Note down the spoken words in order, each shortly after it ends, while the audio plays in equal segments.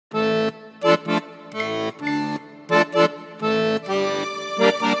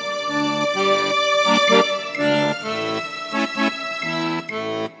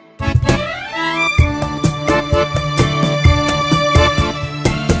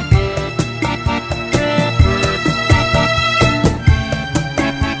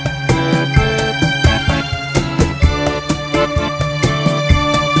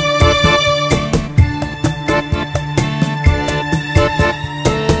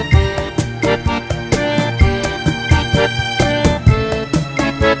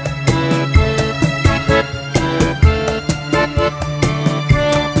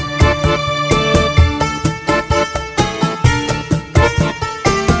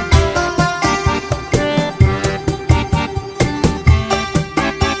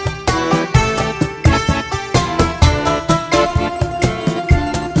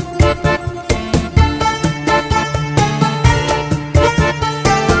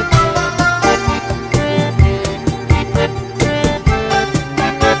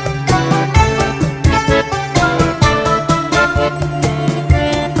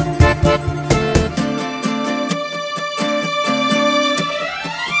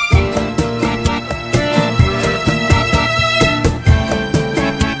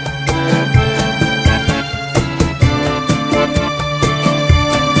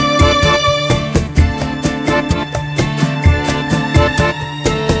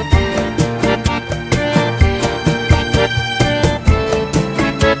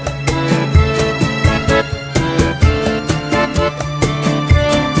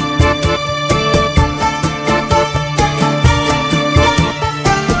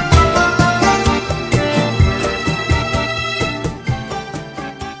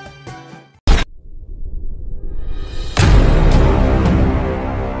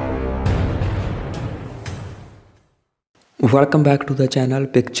Welcome back to the channel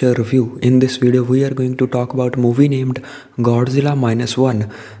Picture Review. In this video we are going to talk about a movie named Godzilla Minus One.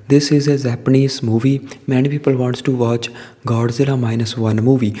 This is a Japanese movie. Many people wants to watch Godzilla Minus One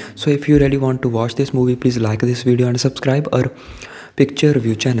movie. So if you really want to watch this movie, please like this video and subscribe our Picture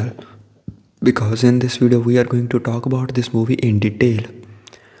Review channel. Because in this video we are going to talk about this movie in detail.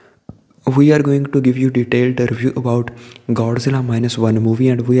 We are going to give you detailed review about Godzilla Minus One movie,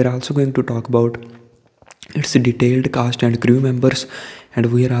 and we are also going to talk about its detailed cast and crew members, and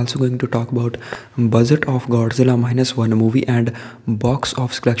we are also going to talk about budget of Godzilla Minus One movie and box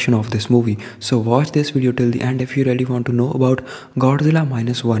office collection of this movie. So watch this video till the end if you really want to know about Godzilla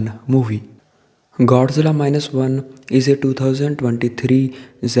Minus One movie. Godzilla Minus One is a 2023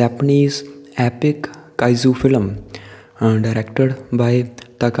 Japanese epic kaiju film directed by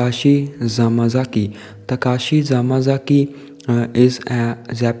Takashi Yamazaki. Takashi Yamazaki is a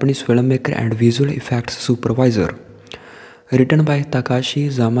Japanese filmmaker and visual effects supervisor. Written by Takashi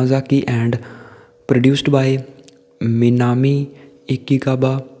Yamazaki and produced by Minami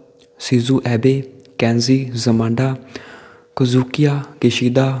Ichikawa, Shizu Abe, Kenji Yamada, Kazuaki,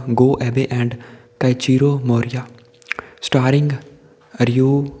 Kishida, Go Abe and Keiichirō Moriya. Starring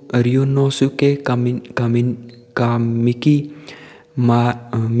Ryunosuke Kamiki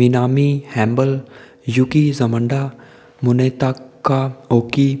Minami Hamabe, Yuki Yamada, Munetaka,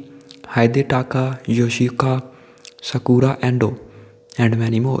 Aoki, Hidetaka, Yoshioka, Sakura, Ando, and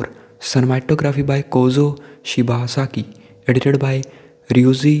many more. Cinematography by Kōzō Shibasaki. Edited by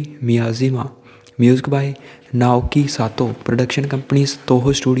Ryūji Miyajima. Music by Naoki Sato. Production companies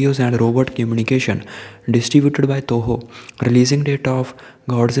Toho Studios and Robot Communication. Distributed by Toho. Releasing date of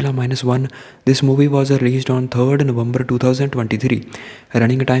Godzilla Minus One. This movie was released on 3rd November 2023.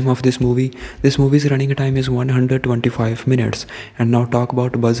 Running time of this movie. This movie's running time is 125 minutes. And now talk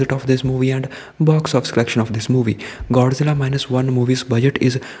about budget of this movie and box office collection of this movie. Godzilla Minus One movie's budget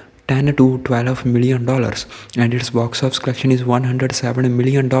is $10 to $12 million and its box office collection is $107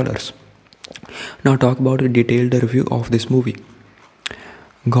 million. Now talk about a detailed review of this movie.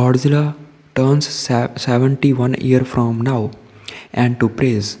 Godzilla turns 71 years from now, and to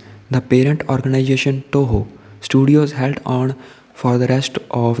praise, the parent organization Toho Studios held on for the rest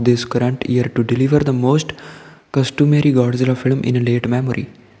of this current year to deliver the most customary Godzilla film in late memory.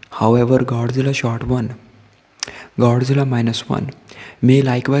 However, Godzilla Short One, Godzilla Minus One, may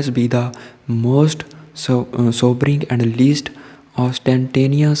likewise be the most sobering and least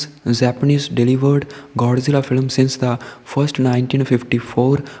ostentatious Japanese delivered Godzilla film since the first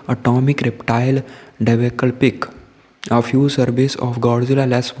 1954 Atomic Reptile debacle pic. A few surveys of Godzilla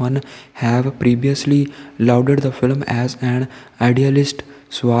Less One have previously lauded the film as an idealist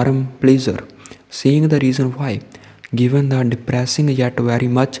swarm pleaser, seeing the reason why, given the depressing yet very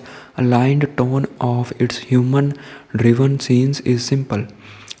much aligned tone of its human-driven scenes, is simple.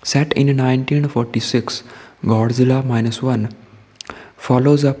 Set in 1946, Godzilla Minus One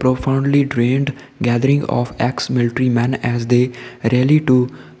follows a profoundly drained gathering of ex-military men as they rally to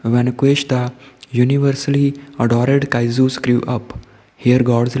vanquish the universally adored Kaiju screw up. Here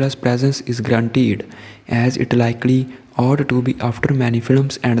Godzilla's presence is granted, as it likely ought to be after many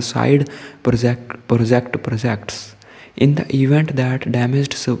films and side projects. In the event that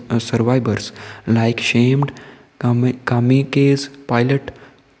damaged survivors like shamed Kamike's pilot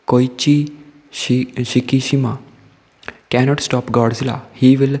Koichi Shikishima cannot stop Godzilla,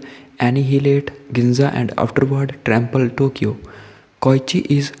 he will annihilate Ginza and afterward trample Tokyo. Koichi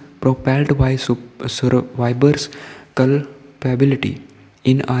is propelled by survivors' culpability.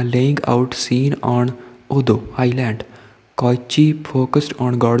 In a laying out scene on Odo Island, Koichi focused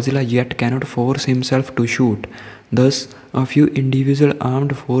on Godzilla yet cannot force himself to shoot. Thus, a few individual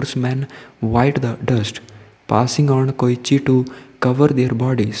armed force men bite the dust, passing on Koichi to cover their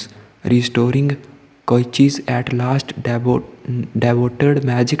bodies, restoring Koichi's at last devoted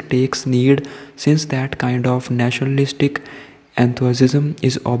magic takes need, since that kind of nationalistic enthusiasm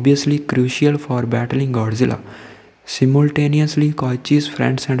is obviously crucial for battling Godzilla. Simultaneously, Koichi's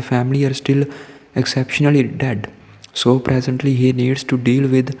friends and family are still exceptionally dead, so presently he needs to deal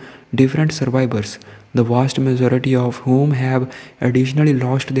with different survivors, the vast majority of whom have additionally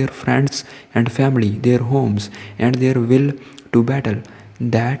lost their friends and family, their homes, and their will to battle.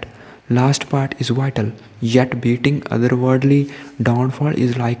 That last part is vital, yet beating otherworldly downfall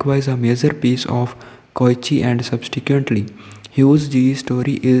is likewise a major piece of Koichi and subsequently Ryūji's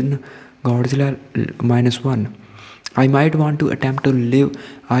story in Godzilla Minus One. I might want to attempt to live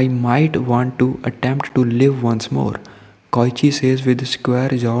once more, Koichi says with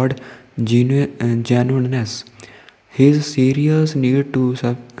square-jawed genuineness. His serious need to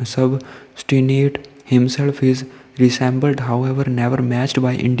substantiate himself is resembled, however never matched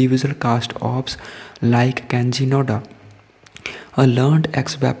by individual cast ops like Kenji Noda, a learned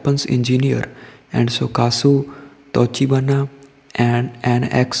ex-weapons engineer, and Sokasu Tochibana, and an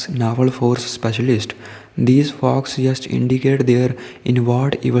ex-naval force specialist. These folks just indicate their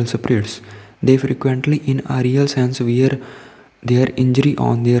inward evil spirits. They frequently, in a real sense, wear their injury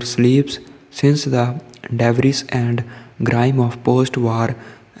on their sleeves, since the debris and grime of post-war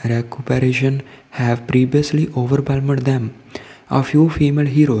recuperation have previously overwhelmed them. A few female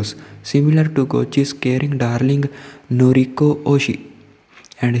heroes, similar to Gochi's caring darling Noriko Oshi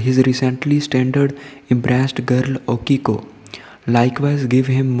and his recently standard embraced girl Okiko, likewise give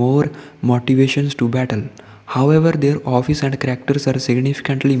him more motivations to battle. However, their office and characters are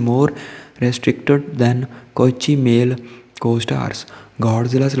significantly more restricted than Koichi male co-stars.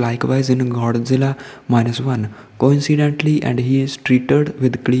 Godzilla's likewise in Godzilla -1. Coincidentally, and he is treated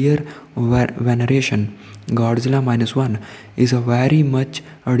with clear veneration. Godzilla -1 is a very much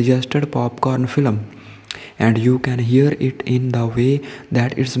adjusted popcorn film, and you can hear it in the way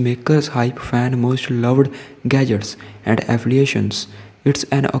that its makers hype fan most loved gadgets and affiliations. It's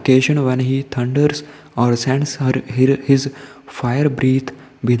an occasion when he thunders or sends his fire breath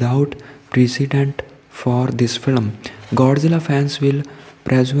without precedent for this film. Godzilla fans will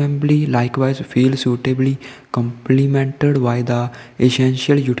presumably likewise feel suitably complemented by the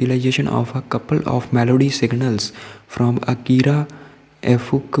essential utilization of a couple of melody signals from Akira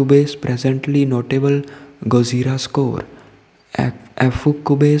Ifukube's presently notable Godzilla score.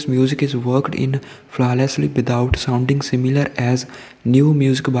 Ifukube's music is worked in flawlessly without sounding similar as new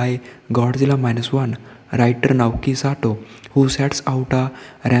music by Godzilla -1 writer Naoki Sato, who sets out a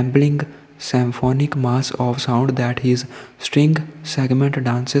rambling symphonic mass of sound that his string segment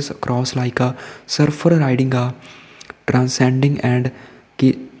dances across like a surfer riding a transcending and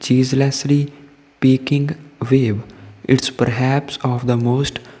cheeselessly peaking wave. It's perhaps of the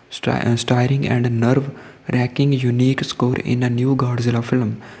most stirring and nerve-wracking unique score in a new Godzilla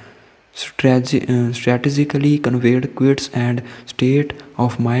film. Strategically conveyed quits and state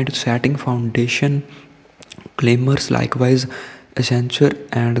of mind setting foundation claimers likewise accentuate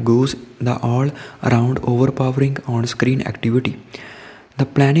and goes the all around overpowering on screen activity. The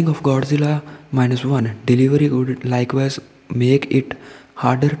planning of Godzilla -1 delivery would likewise make it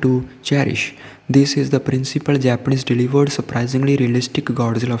harder to cherish. This is the principal Japanese delivered surprisingly realistic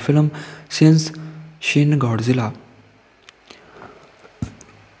Godzilla film since Shin Godzilla,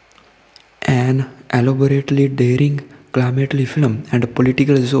 an elaborately daring climatically film and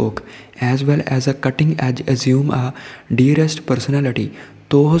political joke, as well as a cutting-edge assume a dearest personality.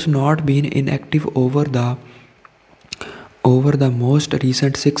 Toho's not been inactive over the most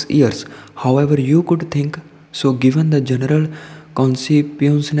recent 6 years. However, you could think so given the general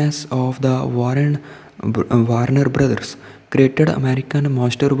conscientiousness of the Warner Brothers created American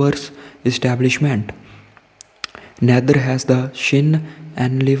Monsterverse establishment. Neither has the Shin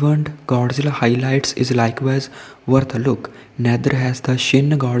Enlivened Godzilla highlights is likewise worth a look. Neither has the Shin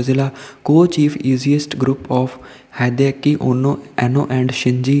Godzilla co-chief easiest group of Hideaki Anno and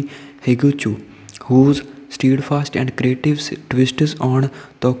Shinji Higuchi, whose steadfast and creative twists on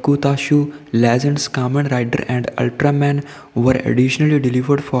Tokusatsu legends Kamen Rider and Ultraman were additionally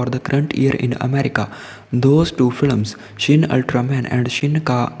delivered for the current year in America. Those two films, Shin Ultraman and Shin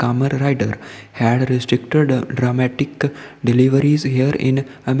Kamen Rider, had restricted dramatic deliveries here in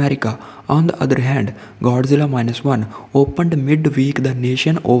America. On the other hand, Godzilla -1 opened mid-week the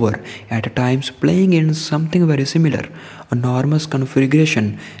nation over, at times playing in something very similar, enormous configuration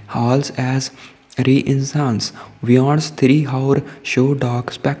halls as re-enhance Beyond's 3-hour show dog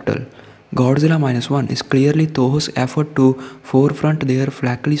spectacle. Godzilla -1 is clearly Toho's effort to forefront their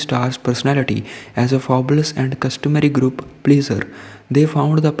flaky star's personality as a fabulous and customary group pleaser. They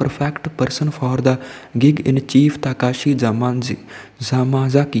found the perfect person for the gig in Chief Takashi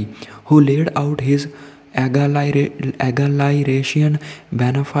Yamazaki, who laid out his egalitarian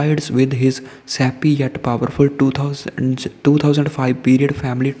benefides with his sappy yet powerful 2005 period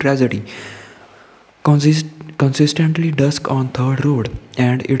family tragedy. Consistently Dusk on Third Road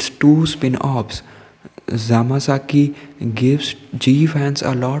and its two spin-offs. Yamazaki gives G fans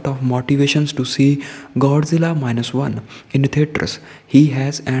a lot of motivations to see Godzilla -1 in theaters. He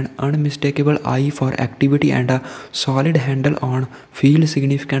has an unmistakable eye for activity and a solid handle on feel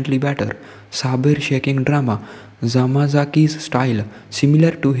significantly better, saber-shaking drama. Yamazaki's style,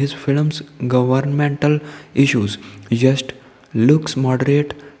 similar to his film's governmental issues, just looks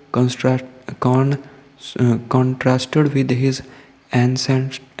moderate, contrasted with his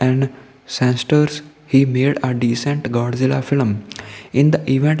ancestors. He made a decent Godzilla film in the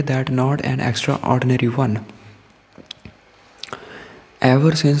event that not an extraordinary one.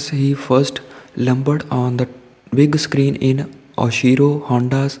 Ever since he first lumbered on the big screen in Oshiro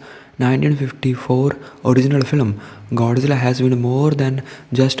Honda's 1954 original film, Godzilla has been more than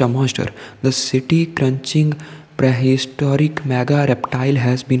just a monster. The city crunching prehistoric mega reptile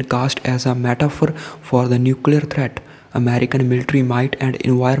has been cast as a metaphor for the nuclear threat, American military might, and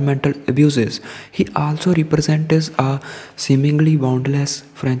environmental abuses. He also represents a seemingly boundless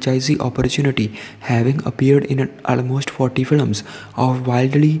franchisee opportunity, having appeared in almost 40 films of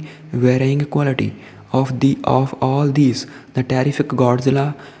wildly varying quality. Of all these, the terrific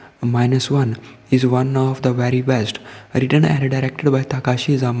Godzilla -1 is one of the very best, written and directed by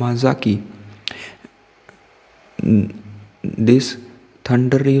Takashi Yamazaki. This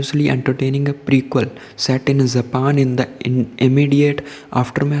thunderously entertaining prequel set in Japan in the immediate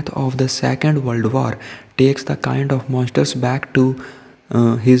aftermath of the Second World War takes the kind of monsters back to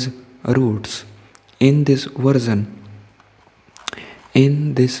his roots. In this version,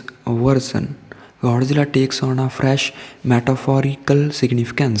 Godzilla takes on a fresh metaphorical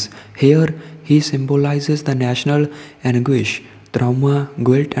significance. Here, he symbolizes the national anguish, trauma,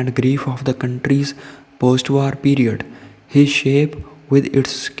 guilt, and grief of the country's post-war period. His shape, with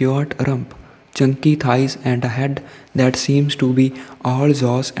its squat rump, chunky thighs, and a head that seems to be all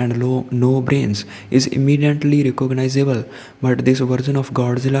jaws and no brains, is immediately recognizable. But this version of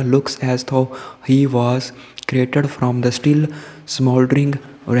Godzilla looks as though he was created from the still smoldering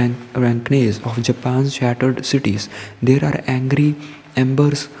ruins of Japan's shattered cities. There are angry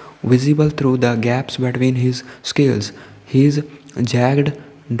embers visible through the gaps between his scales. His jagged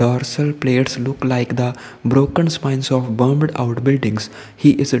dorsal plates look like the broken spines of burned out buildings. He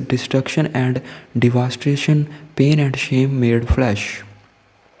is destruction and devastation, pain and shame made flesh.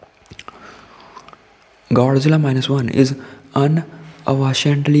 Godzilla -1 is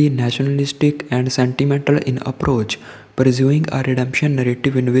unabashedly nationalistic and sentimental in approach, pursuing a redemption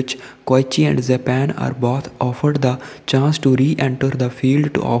narrative in which Koichi and Japan are both offered the chance to re-enter the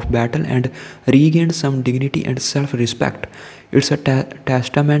field of battle and regain some dignity and self-respect. It's a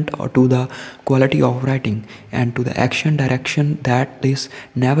testament to the quality of writing and to the action direction that this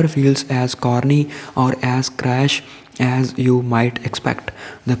never feels as corny or as crash as you might expect.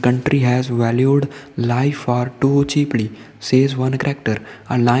 The country has valued life far too cheaply, says one character,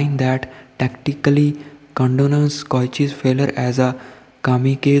 a line that tactically condones Koichi's failure as a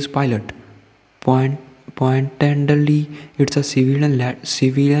kamikaze pilot. Pointedly, it's a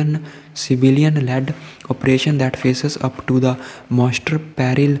civilian-led operation that faces up to the monster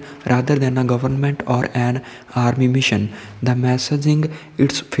peril rather than a government or an army mission. The messaging,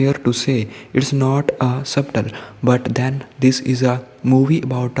 it's fair to say, it's not subtle, but then this is a movie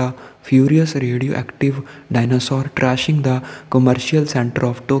about a furious radioactive dinosaur trashing the commercial center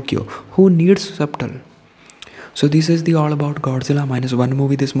of Tokyo. Who needs subtle? So this is the all about Godzilla -1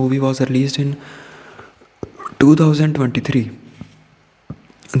 movie. This movie was released in 2023.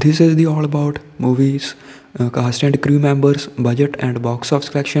 This is the all about movies, cast and crew members, budget and box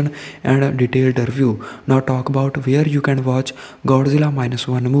office collection, and a detailed review. Now talk about where you can watch Godzilla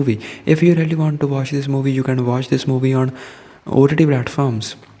 -1 movie. If you really want to watch this movie, you can watch this movie on OTT platforms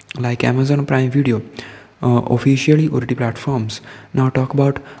like Amazon Prime Video, officially OTT platforms. Now talk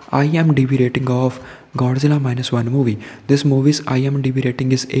about IMDb rating of Godzilla -1 movie. This movie's IMDb rating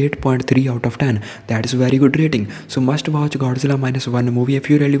is 8.3 out of 10. That is very good rating. So must watch Godzilla -1 movie if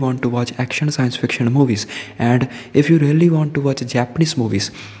you really want to watch action science fiction movies, and if you really want to watch Japanese movies,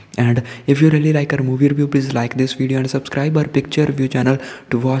 and if you really like our movie review, please like this video and subscribe our picture review channel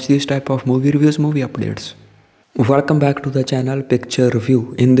to watch this type of movie reviews, movie updates. Welcome back to the channel Picture Review.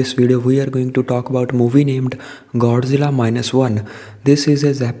 In this video we are going to talk about movie named Godzilla -1. This is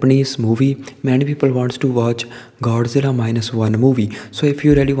a Japanese movie. Many people wants to watch Godzilla -1 movie. So if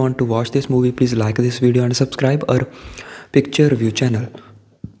you really want to watch this movie, please like this video and subscribe our Picture Review channel,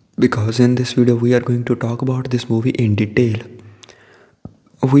 because in this video we are going to talk about this movie in detail.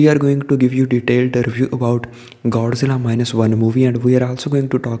 We are going to give you detailed review about Godzilla -1 movie, and we are also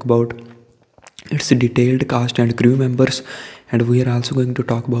going to talk about its detailed cast and crew members, and we are also going to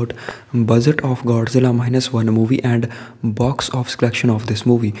talk about budget of Godzilla -1 movie and box office collection of this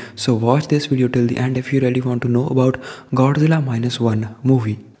movie. So watch this video till the end if you really want to know about Godzilla -1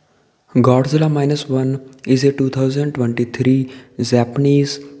 movie. Godzilla -1 is a 2023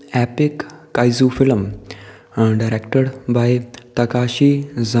 Japanese epic kaiju film directed by Takashi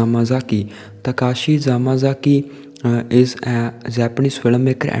Yamazaki. Takashi Yamazaki is a Japanese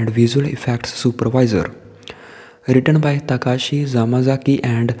filmmaker and visual effects supervisor. Written by Takashi Yamazaki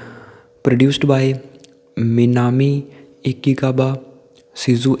and produced by Minami Ichikawa,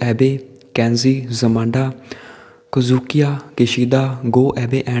 Shizu Abe, Kenji Yamada, Kazukiya, Kishida, Go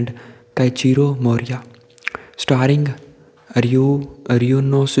Abe and Keiichirō Moriya. Starring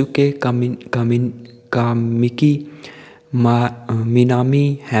Ryunosuke Kamiki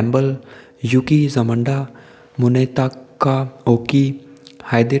Minami Hamabe, Yuki Yamada, Munetaka Aoki,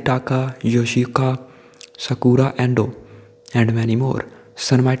 Hidetaka, Yoshioka, Sakura, Ando, and many more.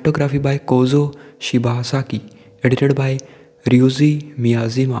 Cinematography by Kōzō Shibasaki. Edited by Ryūji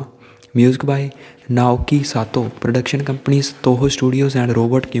Miyajima. Music by Naoki Sato. Production companies Toho Studios and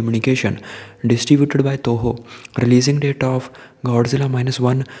Robot Communication. Distributed by Toho. Releasing date of Godzilla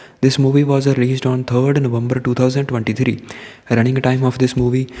 -1. This movie was released on 3rd November 2023. Running time of this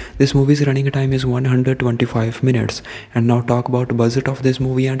movie. This movie's running time is 125 minutes. And now talk about budget of this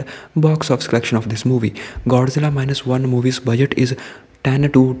movie and box office collection of this movie. Godzilla -1 movie's budget is $10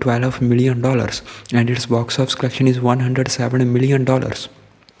 to $12 million and its box office collection is $107 million.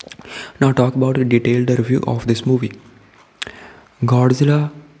 Now talk about a detailed review of this movie.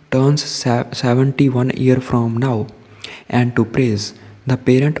 Godzilla turns 71 years from now, and to praise the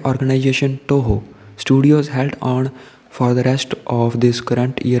parent organization Toho Studios held on for the rest of this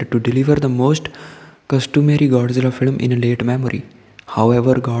current year to deliver the most customary Godzilla film in late memory.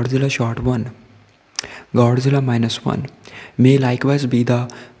 However, Godzilla Short 1, Godzilla -1, may likewise be the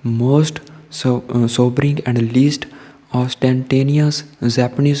most sobering and least ostentatious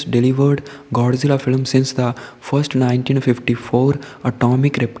Japanese delivered Godzilla film since the first 1954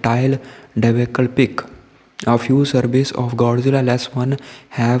 Atomic Reptile debacle pic. A few surveys of Godzilla -1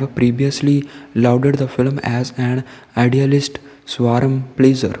 have previously lauded the film as an idealist swarm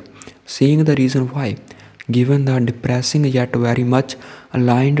pleaser, seeing the reason why, given the depressing yet very much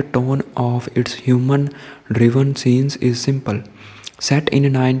aligned tone of its human-driven scenes, is simple. Set in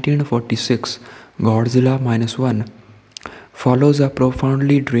 1946, Godzilla -1 follows a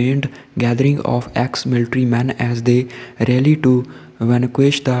profoundly drained gathering of ex-military men as they rally to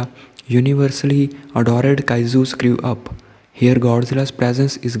vanquish the universally adored Kaiju screw up. Here Godzilla's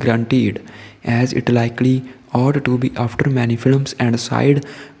presence is guaranteed, as it likely ought to be after many films and side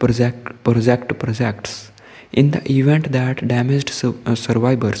projects. In the event that damaged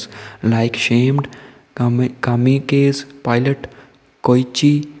survivors like shamed Kamike's pilot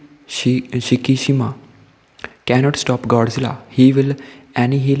Koichi Shikishima cannot stop Godzilla, he will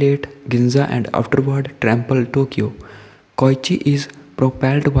annihilate Ginza and afterward trample Tokyo. Koichi is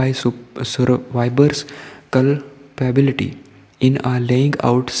propelled by survivors' culpability. In a laying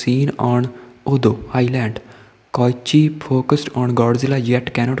out scene on Odo Island, Koichi focused on Godzilla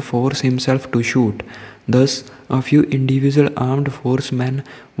yet cannot force himself to shoot. Thus, a few individual armed forcemen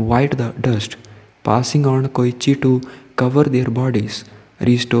white the dust, passing on Koichi to cover their bodies,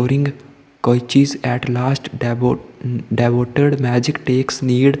 restoring Koichi's at last devoted magic takes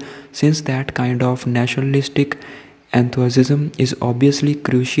need, since that kind of nationalistic enthusiasm is obviously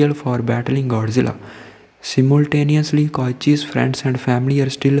crucial for battling Godzilla. Simultaneously, Koichi's friends and family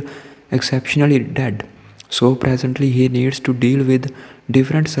are still exceptionally dead, so presently he needs to deal with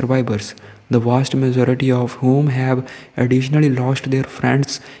different survivors, the vast majority of whom have additionally lost their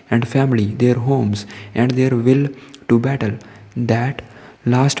friends and family, their homes, and their will to battle. That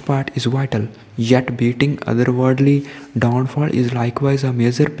last part is vital, yet beating otherworldly downfall is likewise a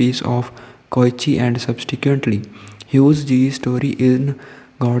major piece of Koichi and subsequently Ryūji's story in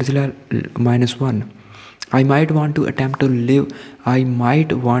Godzilla -1. I might want to attempt to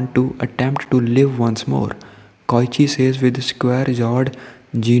live once more, Koichi says with square-jawed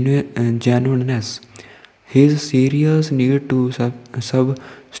genuineness. His serious need to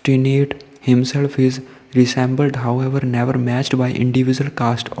substantiate himself is resembled, however, never matched by individual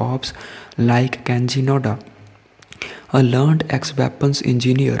cast ops like Kenji Noda, a learned ex-weapons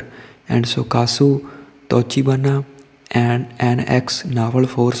engineer, and Sokasu Tochibana, and an ex-naval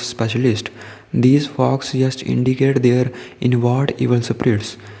force specialist. These folks just indicate their inward evil spirits.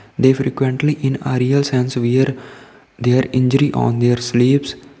 They frequently, in a real sense, wear their injury on their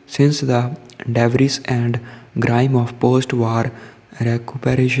sleeves, since the debris and grime of post-war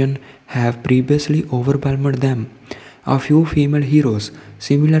recuperation have previously overwhelmed them. A few female heroes,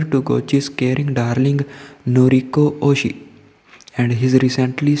 similar to Gochi's caring darling Noriko Oshi and his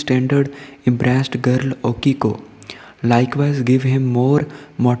recently standard embraced girl Okiko, likewise give him more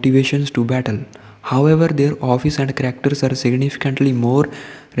motivations to battle. However, their office and characters are significantly more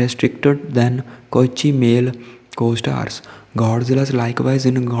restricted than Koichi male co-stars. Godzilla's likewise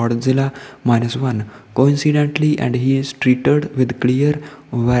in Godzilla -1, coincidentally, and he is treated with clear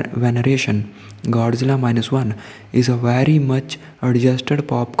veneration. Godzilla -1 is a very much adjusted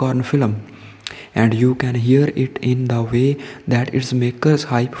popcorn film, and you can hear it in the way that its makers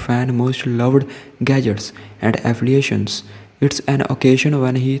hype fan most loved gadgets and affiliations. It's an occasion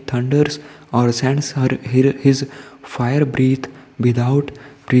when he thunders or sends his fire breath without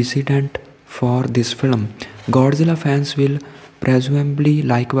precedent for this film. Godzilla fans will presumably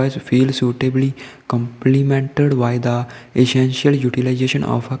likewise feel suitably complemented by the essential utilization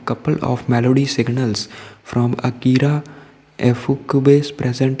of a couple of melody signals from Akira Ifukube's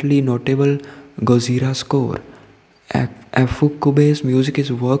presently notable Godzilla score. Ifukube's music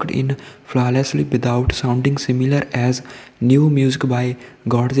is worked in flawlessly without sounding similar as new music by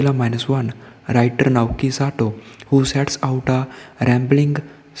Godzilla Minus One writer Naoki Sato, who sets out a rambling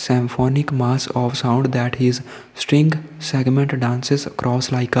symphonic mass of sound that his string segment dances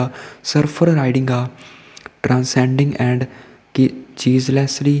across like a surfer riding a transcending and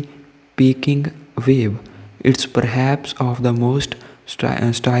cheeselessly peaking wave. It's perhaps of the most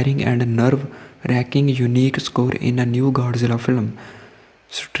stirring and nerve-wracking unique score in a new Godzilla film.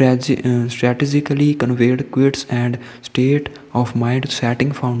 Strategically conveyed quits and state of mind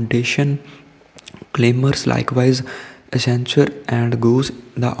setting foundation claimers likewise accenture and goes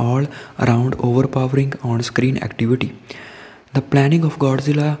the all around overpowering on screen activity. The planning of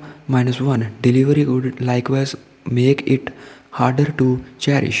Godzilla Minus One delivery would likewise make it harder to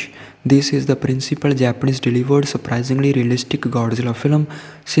cherish. This is the principal Japanese delivered surprisingly realistic Godzilla film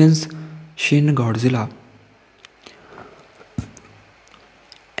since Shin Godzilla,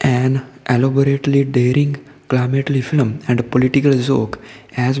 an elaborately daring climatically film and political joke,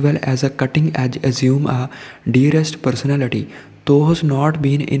 as well as a cutting-edge assume a dearest personality. Toho's not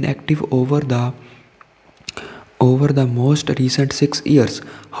been inactive over the most recent 6 years.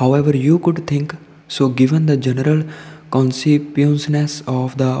 However, you could think so given the general conscientiousness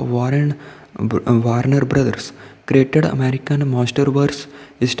of the Warner Brothers created American Monsterverse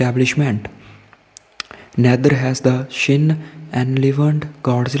establishment. Neither has the Shin enlivened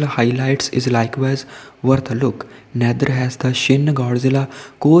Godzilla highlights is likewise worth a look. Neither has the Shin Godzilla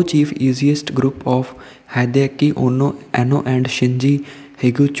co-chief easiest group of Hideaki Anno and Shinji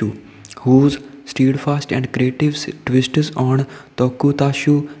Higuchi, whose steadfast and creative twists on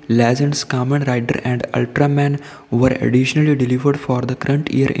Tokusatsu legends Kamen Rider and Ultraman were additionally delivered for the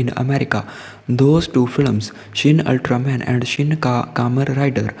current year in America. Those two films, Shin Ultraman and Shin Kamen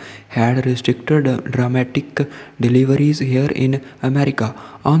Rider, had restricted dramatic deliveries here in America.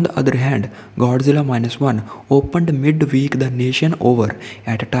 On the other hand, Godzilla Minus One opened mid-week the nation over,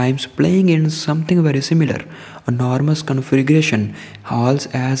 at times playing in something very similar, enormous configuration halls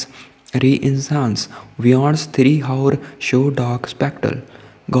as re-enhance Beyond's 3-hour show dog spectacle.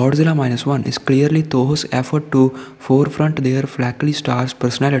 Godzilla Minus One is clearly Toho's effort to forefront their flaky star's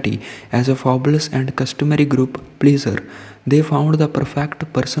personality as a fabulous and customary group pleaser. They found the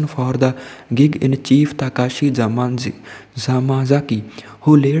perfect person for the gig in Chief Takashi Yamazaki,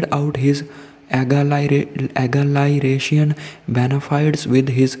 who laid out his egalitarian benefides with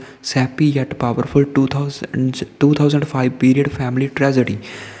his sappy yet powerful 2005 period family tragedy.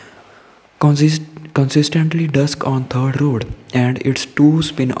 Consistently Dusk on Third Road and its two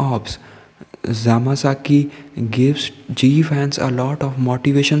spin-offs. Yamazaki gives G fans a lot of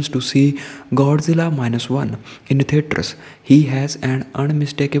motivations to see Godzilla Minus One in theaters. He has an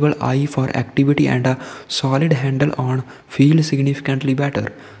unmistakable eye for activity and a solid handle on feel significantly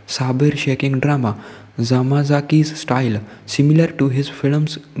better, saber-shaking drama. Yamazaki's style, similar to his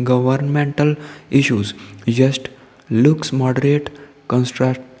film's governmental issues, just looks moderate,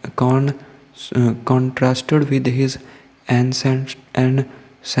 contrasted with his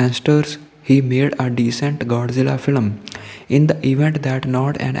ancestors. He made a decent Godzilla film in the event that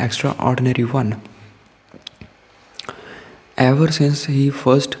not an extraordinary one. Ever since he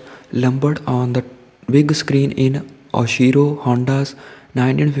first lumbered on the big screen in Oshiro Honda's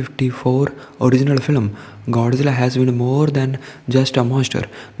 1954 original film, Godzilla has been more than just a monster.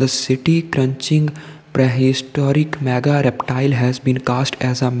 The city-crunching prehistoric mega reptile has been cast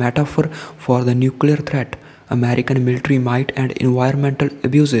as a metaphor for the nuclear threat, American military might, and environmental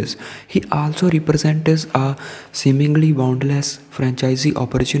abuses. He also represents a seemingly boundless franchise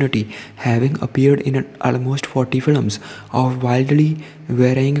opportunity, having appeared in almost 40 films of wildly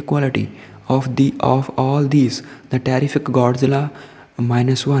varying quality. Of all these, the terrific Godzilla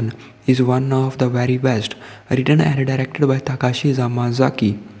Minus One is one of the very best, written and directed by Takashi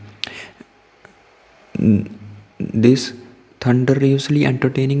Yamazaki. This thunderously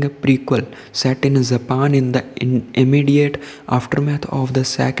entertaining prequel set in Japan in the immediate aftermath of the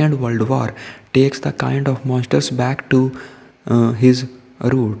Second World War takes the kind of monsters back to his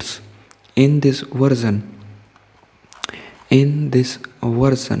roots. In this version,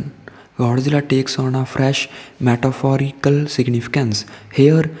 Godzilla takes on a fresh metaphorical significance.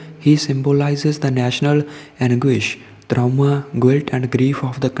 Here, he symbolizes the national anguish, trauma, guilt, and grief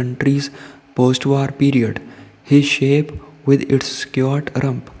of the country's post war period. His shape, with its skewered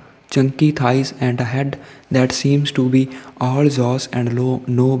rump, chunky thighs, and a head that seems to be all jaws and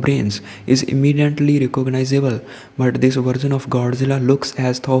no brains, is immediately recognizable. But this version of Godzilla looks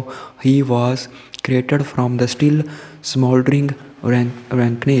as though he was created from the still smoldering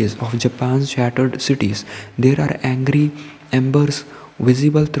rankness of Japan's shattered cities. There are angry embers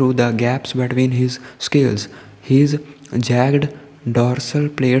visible through the gaps between his scales. His jagged dorsal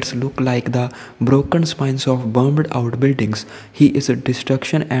plates look like the broken spines of burned out buildings. He is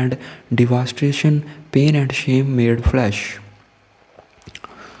destruction and devastation, pain and shame made flesh.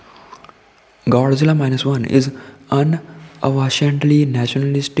 Godzilla Minus One is unabashedly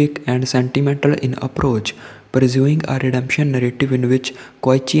nationalistic and sentimental in approach, pursuing a redemption narrative in which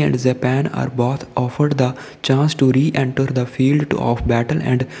Koichi and Japan are both offered the chance to re-enter the field of battle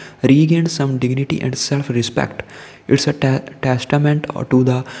and regain some dignity and self-respect. It's a testament to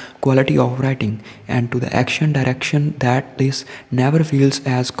the quality of writing and to the action direction that this never feels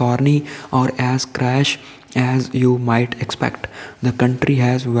as corny or as crash as you might expect. The country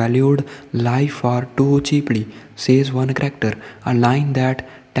has valued life far too cheaply, says one character, a line that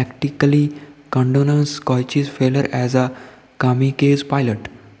tactically condones Koichi's failure as a kamikaze pilot.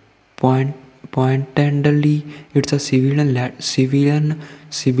 Pointedly, it's a civilian-led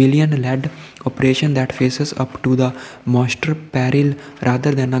operation that faces up to the monster peril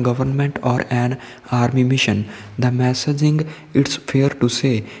rather than a government or an army mission. The messaging, it's fair to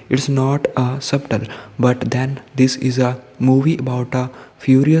say, it's not subtle, but then this is a movie about a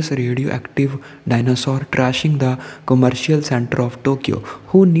furious radioactive dinosaur trashing the commercial center of Tokyo.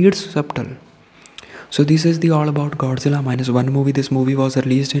 Who needs subtle? So this is the all about Godzilla Minus One movie. This movie was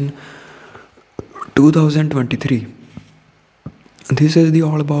released in 2023. This is the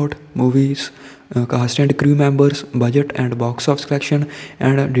all about movies, cast and crew members, budget and box office collection,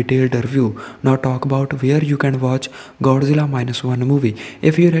 and a detailed review. Now talk about where you can watch Godzilla Minus One movie.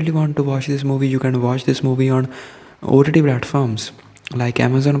 If you really want to watch this movie, you can watch this movie on OTT platforms like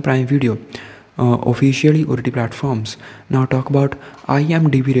Amazon Prime Video, officially OTT platforms. Now talk about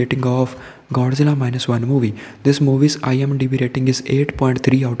IMDb rating of Godzilla Minus One movie. This movie's IMDb rating is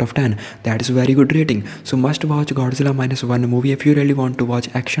 8.3 out of 10. That is very good rating. So must watch Godzilla Minus One movie if you really want to watch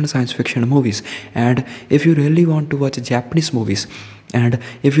action science fiction movies, and if you really want to watch Japanese movies. And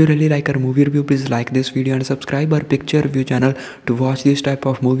if you really like our movie review, please like this video and subscribe our picture review channel to watch this type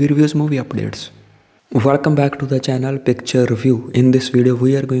of movie reviews, movie updates. Welcome back to the channel Picture Review. In this video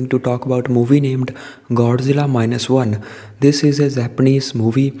we are going to talk about a movie named Godzilla Minus One. This is a Japanese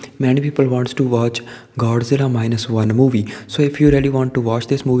movie. Many people wants to watch Godzilla Minus One movie. So if you really want to watch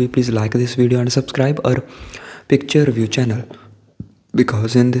this movie, please like this video and subscribe our Picture Review channel,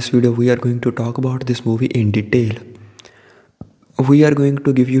 because in this video we are going to talk about this movie in detail. We are going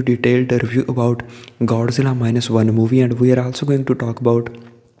to give you detailed review about Godzilla Minus One movie, and we are also going to talk about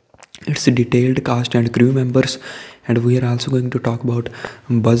its detailed cast and crew members, and we are also going to talk about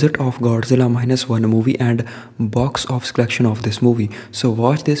budget of Godzilla Minus One movie and box office collection of this movie. So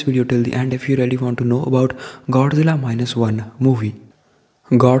watch this video till the end if you really want to know about Godzilla Minus One movie.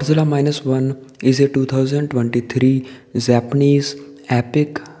 Godzilla Minus One is a 2023 Japanese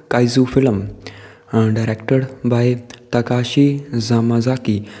epic kaiju film directed by Takashi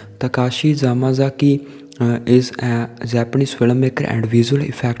Yamazaki. Takashi Yamazaki is a Japanese filmmaker and visual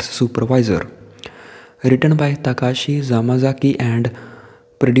effects supervisor. Written by Takashi Yamazaki and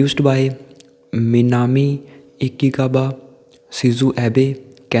produced by Minami Ichikawa, Shizu Abe,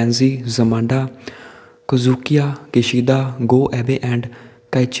 Kenji Yamada, Kazuaki, Kishida, Go Abe, and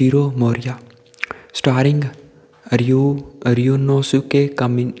Keiichirō Moriya. Starring Ryunosuke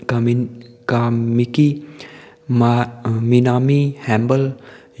Kamiki Minami Hamabe,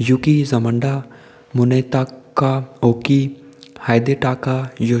 Yuki Yamada, Munetaka, Aoki,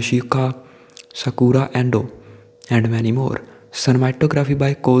 Hidetaka, Yoshioka, Sakura, Ando, and many more. Cinematography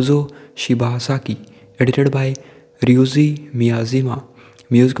by Kōzō Shibasaki. Edited by Ryūji Miyajima.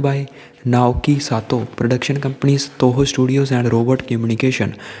 Music by Naoki Sato. Production companies Toho Studios and Robot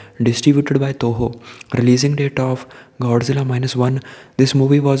Communication. Distributed by Toho. Releasing date of Godzilla Minus One. This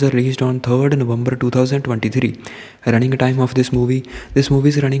movie was released on 3rd November 2023. Running time of this movie. This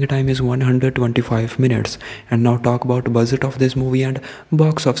movie's running time is 125 minutes. And now talk about budget of this movie and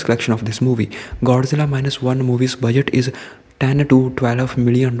box office collection of this movie. Godzilla Minus One movie's budget is $10 to $12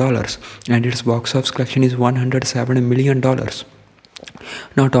 million, and its box office collection is $107 million.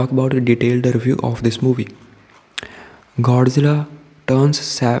 Now talk about a detailed review of this movie. Godzilla turns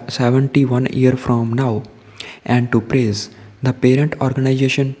 71 years from now, and to praise the parent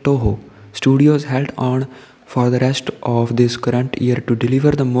organization Toho Studios held on for the rest of this current year to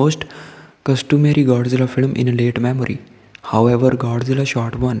deliver the most customary Godzilla film in late memory. However, Godzilla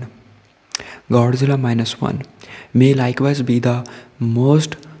Short 1, Godzilla Minus 1, may likewise be the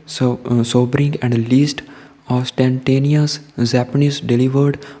most sobering and least ostentatious Japanese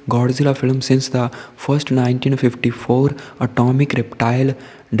delivered Godzilla film since the first 1954 Atomic Reptile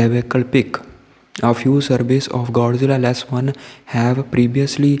debacle pick. A few surveys of Godzilla Less One have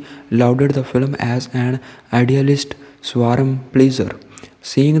previously lauded the film as an idealist swarm pleaser,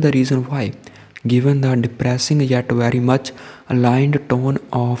 seeing the reason why, given the depressing yet very much aligned tone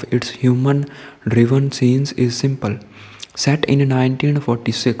of its human-driven scenes is simple. Set in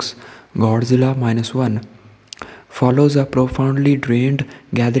 1946, Godzilla Minus One follows a profoundly drained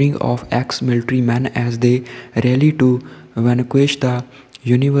gathering of ex-military men as they rally to vanquish the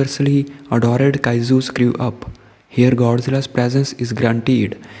universally adored Kaiju screw up. Here Godzilla's presence is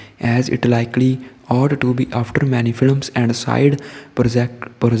guaranteed, as it likely ought to be after many films and side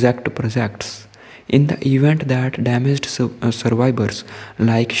projects. In the event that damaged survivors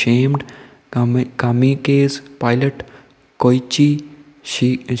like shamed Kamike's pilot Koichi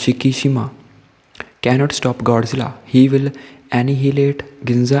Shikishima cannot stop Godzilla, he will annihilate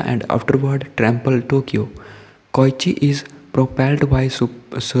Ginza and afterward trample Tokyo. Koichi is propelled by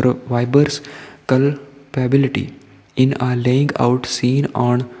survivors' culpability. In a laying out scene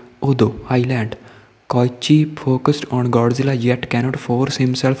on Odo Island, Koichi focused on Godzilla yet cannot force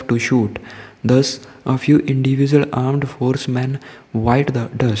himself to shoot. Thus, a few individual armed force men white the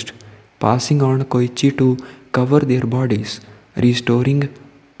dust, passing on Koichi to cover their bodies, restoring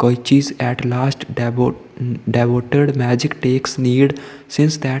Koichi's at last devoted magic takes need,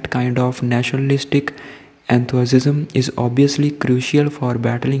 since that kind of nationalistic enthusiasm is obviously crucial for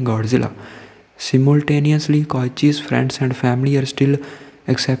battling Godzilla. Simultaneously, Koichi's friends and family are still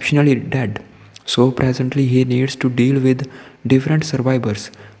exceptionally dead, so presently he needs to deal with different survivors,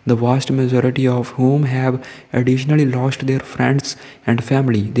 the vast majority of whom have additionally lost their friends and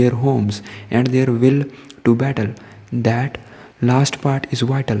family, their homes, and their will to battle. That last part is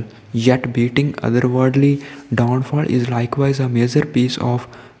vital, yet beating otherworldly downfall is likewise a major piece of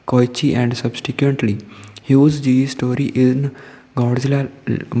Koichi and subsequently Ryūji's story in Godzilla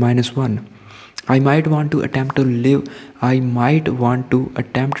Minus One. I might want to attempt to live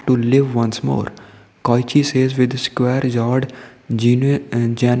once more, Koichi says with square-jawed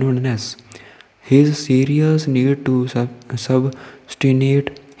genuineness. His serious need to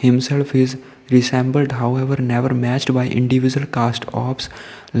substantiate himself is resembled, however, never matched by individual cast ops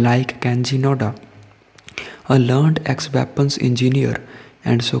like Kenji Noda, a learned ex-weapons engineer,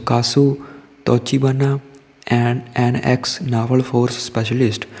 and Sokasu Tochibana, and an ex-naval force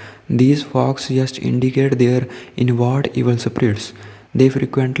specialist. These folks just indicate their inward evil spirits. They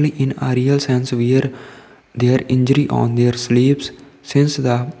frequently, in a real sense, wear their injury on their sleeves, since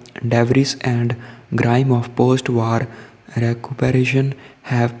the debris and grime of post-war recuperation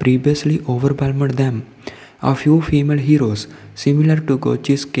have previously overwhelmed them. A few female heroes, similar to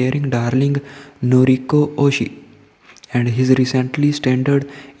Gochi's caring darling Noriko Oshi and his recently standard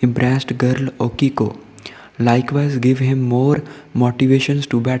embraced girl Okiko, likewise give him more motivations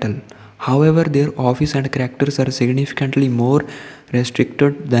to battle. However, their office and characters are significantly more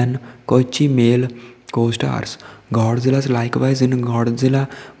restricted than Koichi male co-stars. Godzilla's likewise in Godzilla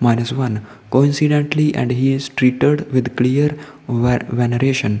Minus One, coincidentally, and he is treated with clear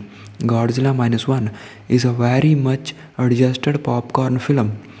veneration. Godzilla Minus One is a very much adjusted popcorn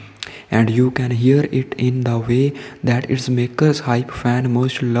film, and you can hear it in the way that its makers hype fan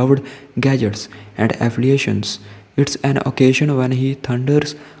most loved gadgets and affiliations. It's an occasion when he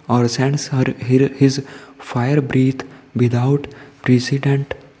thunders or sends his fire breath without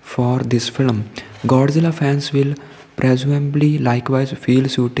precedent for this film. Godzilla fans will presumably likewise feel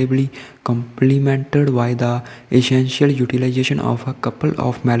suitably complemented by the essential utilization of a couple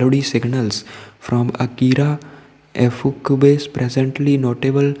of melody signals from Akira Ifukube's presently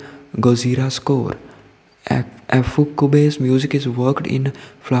notable Godzilla score. Ifukube's music is worked in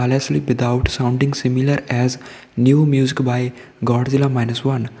flawlessly without sounding similar as new music by Godzilla Minus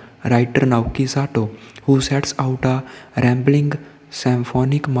One writer Naoki Sato, who sets out a rambling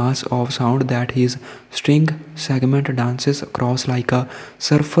symphonic mass of sound that his string segment dances across like a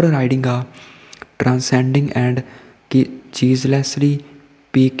surfer riding a transcending and cheeselessly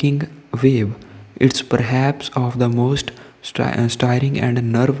peaking wave. It's perhaps of the most stirring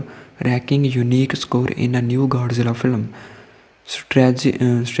and nerve-wracking unique score in a new Godzilla film.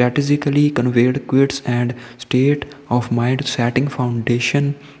 strategically conveyed quits and state of mind setting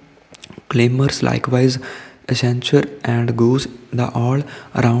foundation claimers likewise accenture and goes the all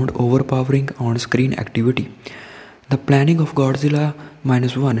around overpowering on screen activity. The planning of Godzilla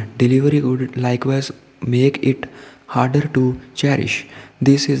minus one delivery would likewise make it harder to cherish.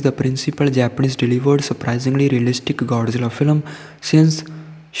 This is the principal Japanese delivered surprisingly realistic Godzilla film since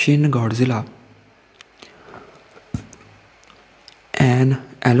Shin Godzilla, an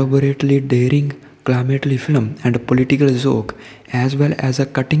elaborately daring climatically film and political joke, as well as a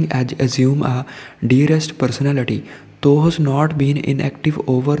cutting-edge assume a dearest personality. Though not been inactive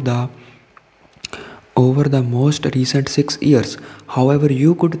over the most recent 6 years. However,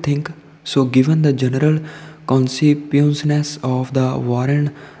 you could think so given the general conscientiousness of the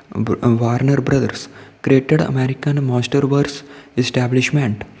Warner Brothers created American Monsterverse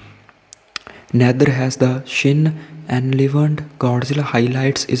establishment. Neither has the Shin Enlivened Godzilla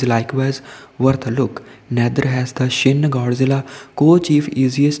highlights is likewise worth a look. Neither has the Shin Godzilla co-chief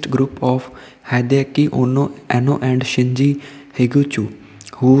easiest group of Hideaki Anno and Shinji Higuchi,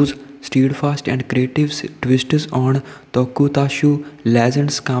 whose steadfast and creative twists on Tokusatsu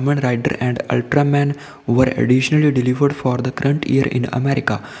legends Kamen Rider and Ultraman were additionally delivered for the current year in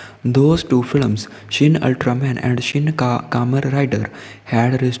America. Those two films, Shin Ultraman and Shin Kamen Rider,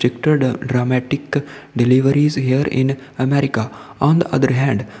 had restricted dramatic deliveries here in America. On the other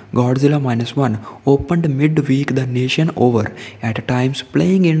hand, Godzilla Minus One opened mid-week the nation over, at times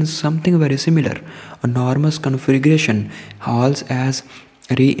playing in something very similar, enormous configuration halls as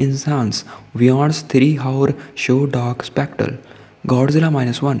re-enhance Beyond's 3-hour show dog spectacle. Godzilla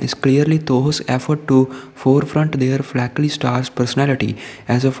Minus One is clearly Toho's effort to forefront their flaky star's personality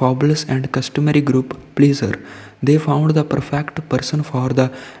as a fabulous and customary group pleaser. They found the perfect person for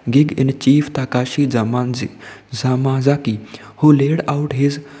the gig in Chief Takashi Yamazaki, who laid out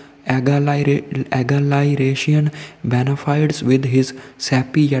his egalitarian benefits with his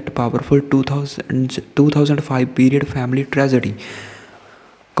sappy yet powerful 2005 period family tragedy.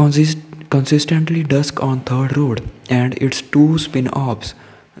 Consistently Dusk on Third Road and its two spin-offs.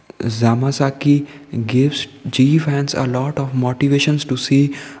 Yamazaki gives G fans a lot of motivations to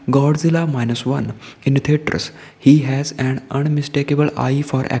see Godzilla Minus One in theaters. He has an unmistakable eye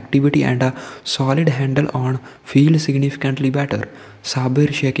for activity and a solid handle on feel significantly better,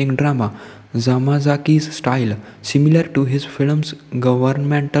 saber-shaking drama. Yamazaki's style, similar to his film's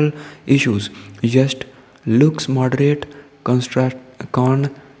governmental issues, just looks moderate,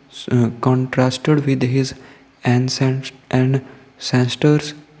 contrasted with his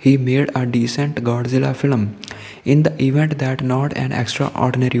ancestors. He made a decent Godzilla film in the event that not an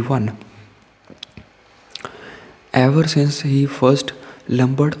extraordinary one. Ever since he first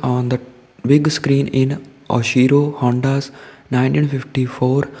lumbered on the big screen in Oshiro Honda's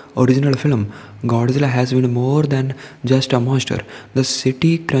 1954 original film, Godzilla has been more than just a monster. The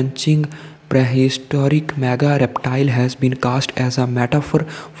city-crunching prehistoric mega reptile has been cast as a metaphor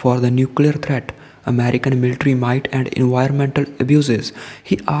for the nuclear threat, American military might, and environmental abuses.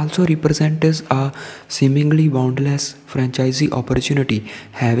 He also represents a seemingly boundless franchise opportunity,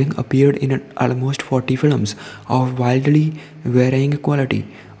 having appeared in almost 40 films of wildly varying quality.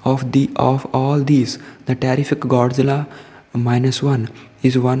 Of all these, the terrific Godzilla Minus One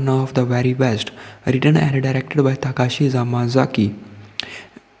is one of the very best, written and directed by Takashi Yamazaki.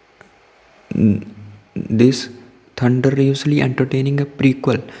 This thunderously entertaining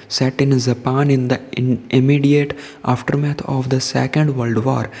prequel set in Japan in the immediate aftermath of the Second World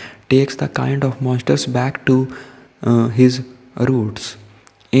War takes the kind of monsters back to his roots.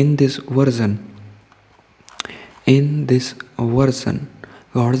 In this version,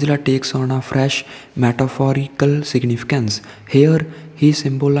 Godzilla takes on a fresh metaphorical significance. Here, he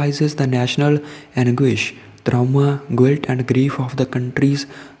symbolizes the national anguish, trauma, guilt, and grief of the country's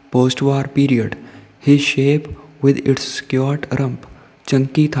post-war period. His shape, with its squat rump,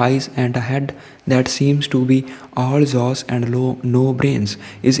 chunky thighs, and a head that seems to be all jaws and no brains,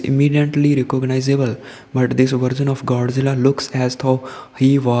 is immediately recognizable. But this version of Godzilla looks as though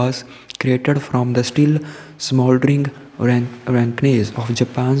he was created from the still smoldering wreckage of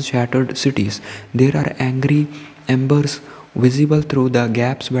Japan's shattered cities. There are angry embers visible through the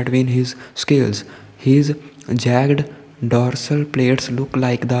gaps between his scales. His jagged dorsal plates look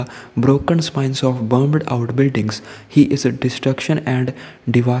like the broken spines of burned out buildings. He is destruction and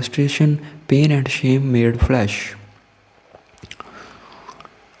devastation, pain and shame made flesh.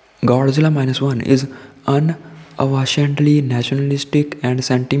 Godzilla Minus One is unabashedly nationalistic and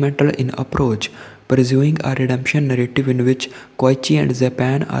sentimental in approach, pursuing a redemption narrative in which Koichi and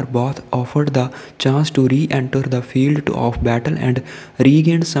Japan are both offered the chance to re-enter the field of battle and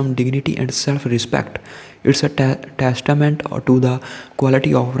regain some dignity and self-respect. It's a testament to the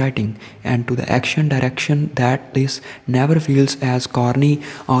quality of writing and to the action direction that this never feels as corny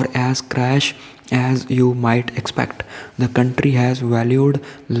or as crash as you might expect. The country has valued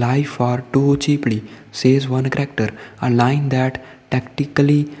life far too cheaply, says one character, a line that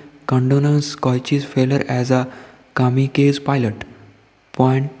tactically condones Koichi's failure as a kamikaze pilot.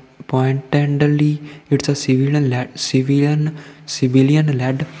 Pointedly, it's a civilian-led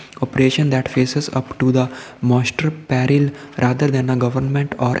operation that faces up to the monster peril rather than a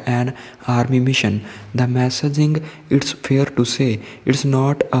government or an army mission. The messaging, it's fair to say, it's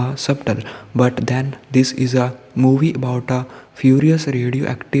not subtle, but then this is a movie about a furious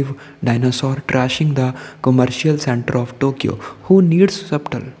radioactive dinosaur trashing the commercial center of Tokyo. Who needs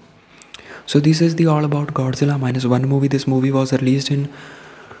subtle? So this is the all about Godzilla minus one movie. This movie was released in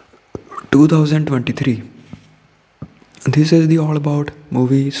 2023. This is the all about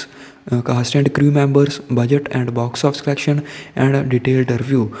movies, cast and crew members, budget and box office collection, and a detailed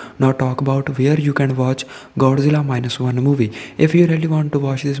review. Now talk about where you can watch Godzilla minus one movie. If you really want to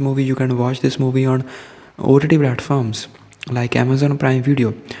watch this movie, you can watch this movie on OTT platforms like Amazon Prime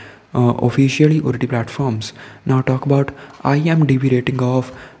Video, officially OTT platforms. Now talk about IMDb rating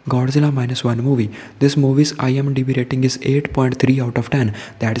of Godzilla minus one movie. This movie's IMDb rating is 8.3 out of 10.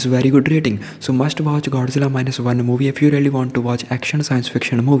 That is very good rating. So must watch Godzilla minus one movie if you really want to watch action science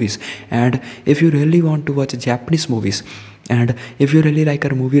fiction movies, and if you really want to watch Japanese movies. And if you really like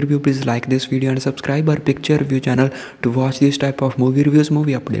our movie review, please like this video and subscribe our picture review channel to watch this type of movie reviews,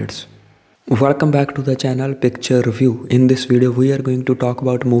 movie updates. Welcome back to the channel Picture Review. In this video we are going to talk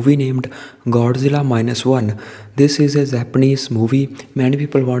about movie named Godzilla minus one. This is a Japanese movie. Many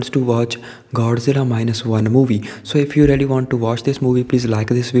people wants to watch Godzilla minus one movie. So if you really want to watch this movie, please like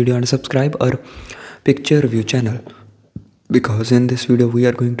this video and subscribe our Picture Review channel, because in this video we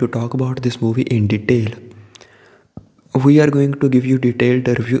are going to talk about this movie in detail. We are going to give you detailed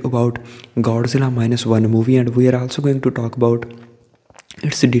review about Godzilla minus one movie, and we are also going to talk about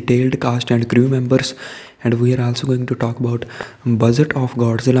its detailed cast and crew members, and we are also going to talk about budget of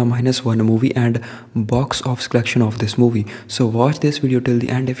Godzilla minus one movie and box office collection of this movie. So watch this video till the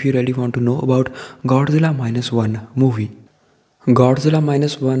end if you really want to know about Godzilla minus one movie. Godzilla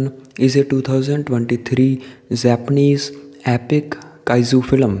minus one is a 2023 Japanese epic kaiju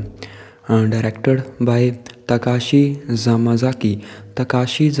film directed by Takashi Yamazaki.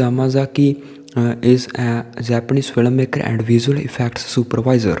 Takashi Yamazaki is a Japanese filmmaker and visual effects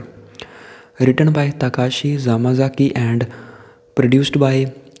supervisor. Written by Takashi Yamazaki and produced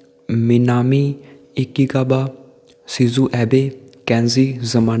by Minami Ichikawa, Shizu Abe, Kenji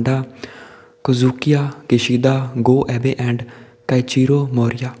Yamada, Kazuaki Kishida, Go Abe, and Keiichirō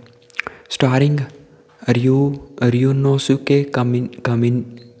Moriya. Starring Ryunosuke Kamiki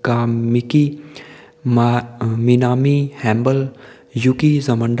Minami Hamabe, Yuki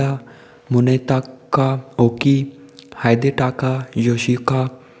Yamada, Munetaka, Aoki, Hidetaka,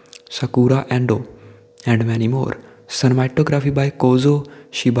 Yoshioka, Sakura, Ando, and many more. Cinematography by Kōzō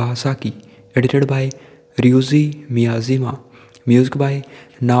Shibasaki. Edited by Ryūji Miyajima. Music by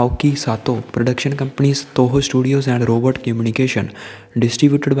Naoki Sato. Production companies Toho Studios and Robot Communication.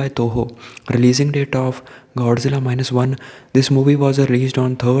 Distributed by Toho. Releasing date of Godzilla minus one. This movie was released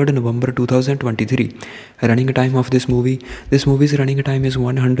on 3rd November 2023. Running time of this movie. This movie's running time is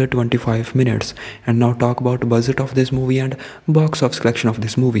 125 minutes. And now talk about budget of this movie and box office collection of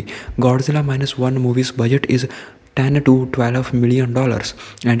this movie. Godzilla minus one movie's budget is $10 to $12 million,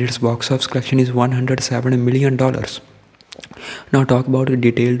 and its box office collection is $107 million. Now talk about a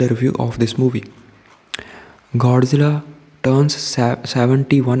detailed review of this movie. Godzilla turns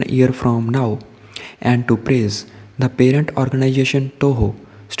 71 years from now, and to praise the parent organization Toho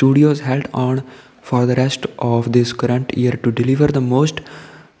Studios held on for the rest of this current year to deliver the most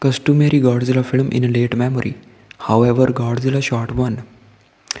customary Godzilla film in late memory. However, Godzilla Short 1,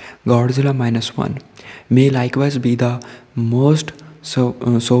 Godzilla minus one, may likewise be the most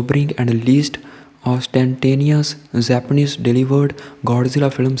sobering and least ostentatious Japanese delivered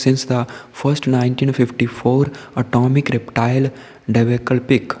Godzilla film since the first 1954 Atomic Reptile debacle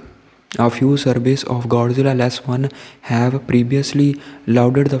pic. A few surveys of Godzilla less one have previously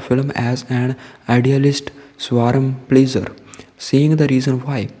lauded the film as an idealist swarm pleaser, seeing the reason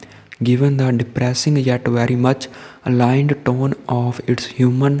why, given the depressing yet very much aligned tone of its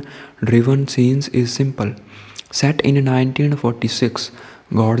human-driven scenes, is simple. Set in 1946,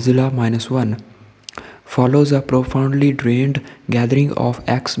 Godzilla minus one follows a profoundly drained gathering of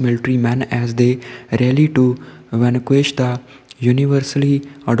ex-military men as they rally to vanquish the universally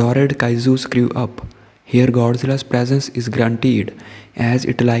adored Kaiju crew up. Here Godzilla's presence is guaranteed, as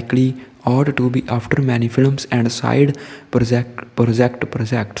it likely ought to be after many films and side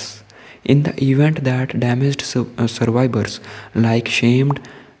projects. In the event that damaged survivors, like shamed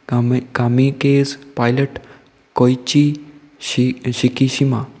Kamike's pilot Koichi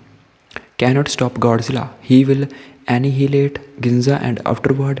Shikishima, cannot stop Godzilla, he will annihilate Ginza and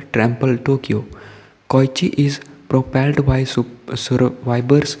afterward trample Tokyo. Koichi is propelled by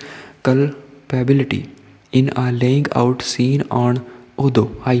survivors' culpability. In a laying out scene on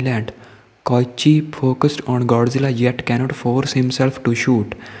Odo Island, Koichi focused on Godzilla yet cannot force himself to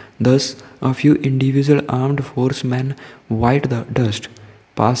shoot. Thus, a few individual armed forcemen bite the dust,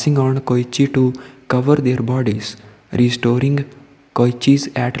 passing on Koichi to cover their bodies, restoring Koichi's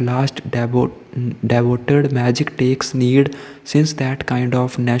at last devoted magic takes need, since that kind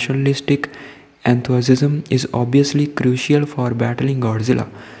of nationalistic enthusiasm is obviously crucial for battling Godzilla.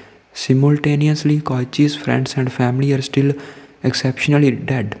 Simultaneously, Koichi's friends and family are still exceptionally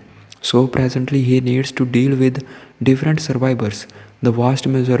dead, so presently he needs to deal with different survivors, the vast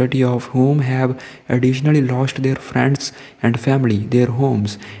majority of whom have additionally lost their friends and family, their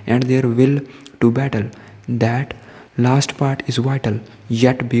homes, and their will to battle. That last part is vital,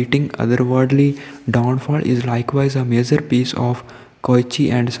 yet beating otherworldly downfall is likewise a major piece of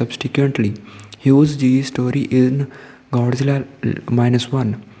Koichi and subsequently Ryūji's story in Godzilla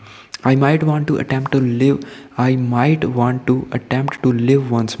 -1. I might want to attempt to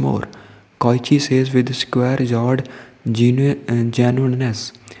live once more, Koichi says with square-jawed genuineness.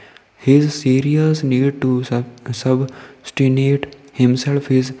 His serious need to substantiate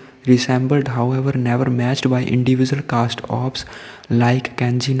himself is resembled, however, never matched by individual cast ops like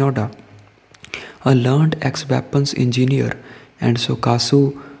Kenji Noda, a learned ex-weapons engineer, and Sokasu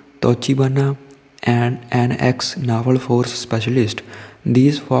Tochibana, and an ex-naval force specialist.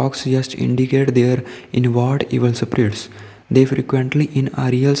 These folks just indicate their inward evil spirits. They frequently, in a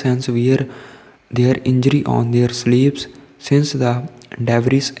real sense, wear their injury on their sleeves, since the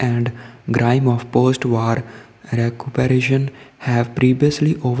debris and grime of post-war recuperation have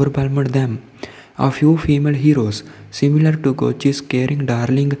previously overwhelmed them. A few female heroes, similar to Gochi's caring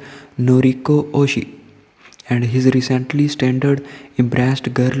darling Noriko Oshi and his recently standard embraced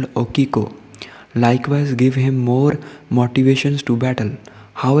girl Okiko, likewise give him more motivations to battle.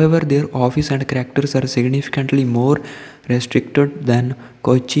 However, their office and characters are significantly more restricted than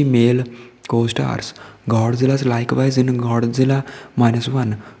Koichi male co-stars. Godzilla's likewise in Godzilla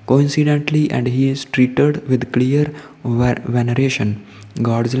 -1. Coincidentally, and he is treated with clear veneration.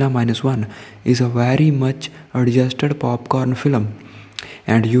 Godzilla -1 is a very much adjusted popcorn film,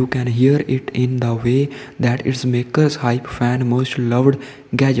 and you can hear it in the way that its makers hype fan most loved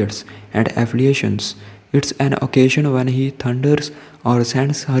gadgets and affiliations. It's an occasion when he thunders or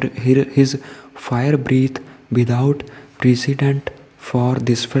sends his fire breath without precedent for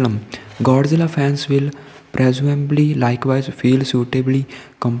this film. Godzilla fans will presumably likewise feel suitably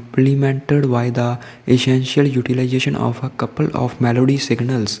complemented by the essential utilization of a couple of melody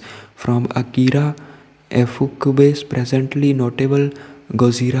signals from Akira Ifukube's presently notable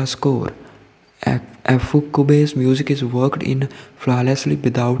Godzilla score. Ifukube's music is worked in flawlessly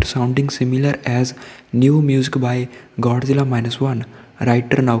without sounding similar as new music by Godzilla -1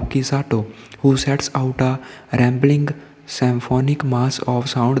 writer Naoki Sato, who sets out a rambling symphonic mass of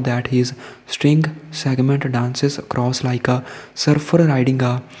sound that his string segment dances across like a surfer riding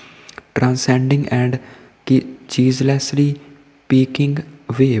a transcending and cheeselessly peaking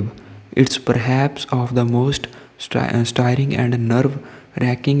wave. It's perhaps of the most stirring and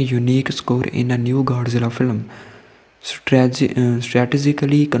nerve-wracking unique score in a new Godzilla film.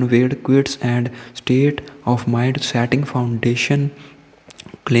 Strategically conveyed quits and state of mind setting foundation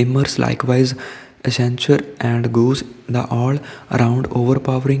claimers likewise accenture and goes the all around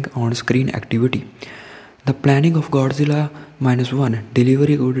overpowering on screen activity. The planning of Godzilla -1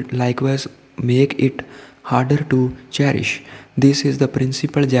 delivery would likewise make it harder to cherish. This is the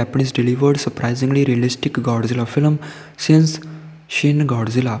principal Japanese delivered surprisingly realistic Godzilla film since Shin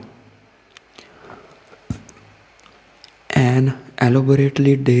Godzilla, an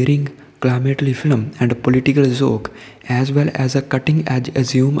elaborately daring climatically film and political joke, as well as a cutting-edge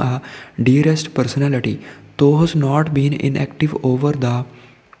assume a dearest personality. Toho's not been inactive over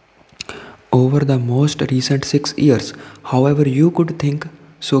the most recent 6 years. However, you could think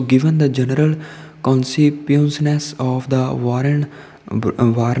so given the general conscientiousness of the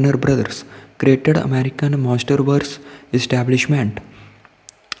Warner Brothers created American Monsterverse establishment.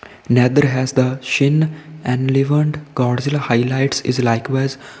 Neither has the Shin Enlivened Godzilla highlights is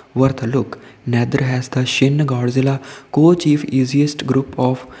likewise worth a look. Neither has the Shin Godzilla co-chief easiest group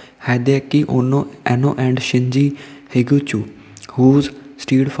of Hideaki Anno and Shinji Higuchi, whose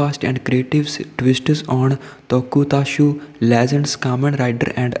steadfast and creative twists on Tokusatsu legends Kamen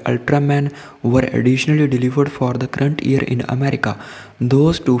Rider and Ultraman were additionally delivered for the current year in America.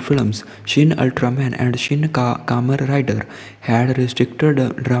 Those two films, Shin Ultraman and Shin Kamen Rider, had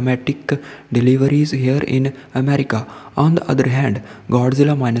restricted dramatic deliveries here in America. On the other hand,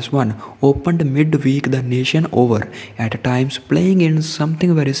 Godzilla Minus One opened midweek the nation over, at times playing in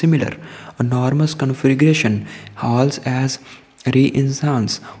something very similar, enormous configuration halls as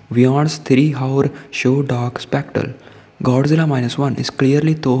Renaissance Beyond's 3-hour show dog spectacle. Godzilla Minus One is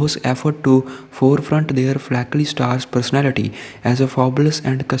clearly Toho's effort to forefront their flaky star's personality as a fabulous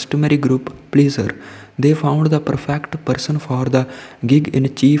and customary group pleaser. They found the perfect person for the gig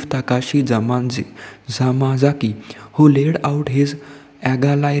in Chief Takashi Yamazaki, who laid out his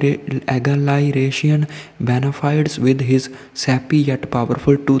egalitarian benefides with his sappy yet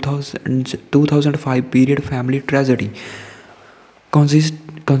powerful 2005 period family tragedy.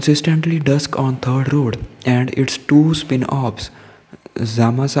 Consistently Dusk on Third Road and its two spin-offs.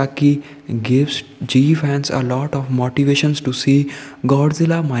 Yamazaki gives G fans a lot of motivations to see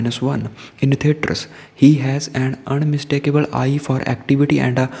Godzilla Minus One in theaters. He has an unmistakable eye for activity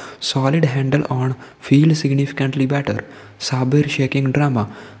and a solid handle on feel significantly better, saber-shaking drama.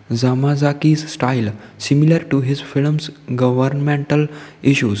 Yamazaki's style, similar to his film's governmental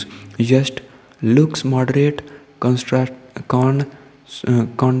issues, just looks moderate,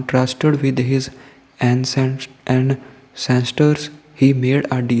 contrasted with his ancestors. He made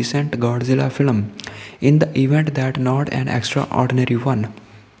a decent Godzilla film in the event that not an extraordinary one.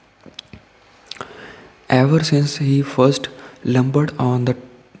 Ever since he first lumbered on the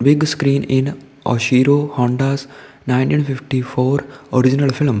big screen in Oshiro Honda's 1954 original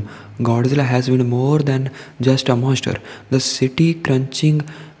film, Godzilla has been more than just a monster. The city-crunching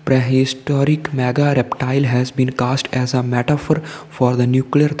prehistoric mega reptile has been cast as a metaphor for the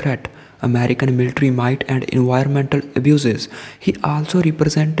nuclear threat, American military might, and environmental abuses. He also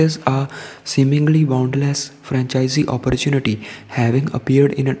represents a seemingly boundless franchise opportunity, having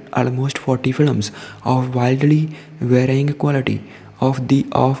appeared in almost 40 films of wildly varying quality.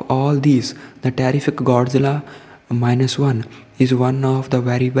 Of all these, the terrific Godzilla Minus One is one of the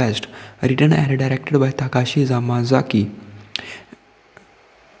very best, written and directed by Takashi Yamazaki.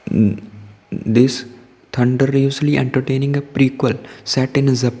 This thunderously entertaining prequel set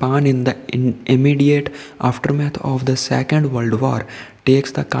in Japan in the immediate aftermath of the Second World War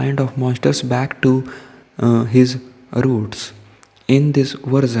takes the kind of monsters back to his roots. In this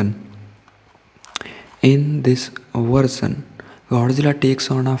version, Godzilla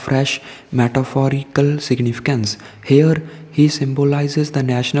takes on a fresh metaphorical significance. Here, he symbolizes the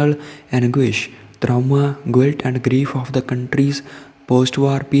national anguish, trauma, guilt, and grief of the country's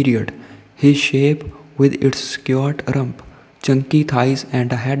post-war period. His shape, with its squat rump, chunky thighs,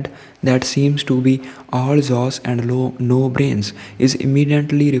 and a head that seems to be all jaws and no brains, is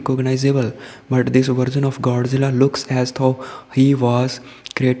immediately recognizable. But this version of Godzilla looks as though he was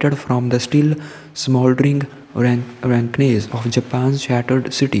created from the still smoldering rankness of Japan's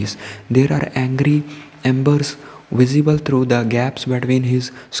shattered cities. There are angry embers visible through the gaps between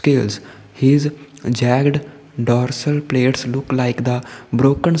his scales. His jagged dorsal plates look like the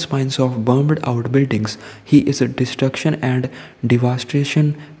broken spines of burned out buildings. He is destruction and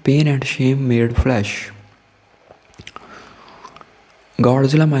devastation, pain and shame made flesh.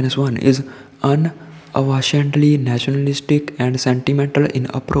 Godzilla Minus One is unabashedly nationalistic and sentimental in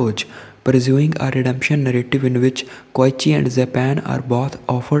approach, pursuing a redemption narrative in which Koichi and Japan are both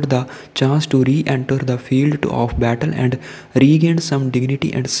offered the chance to re-enter the field of battle and regain some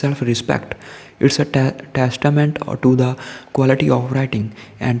dignity and self-respect. It's a testament to the quality of writing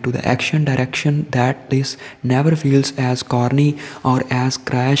and to the action direction that this never feels as corny or as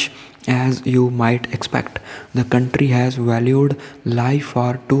crash as you might expect. The country has valued life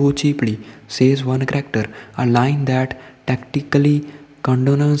far too cheaply, says one character, a line that tactically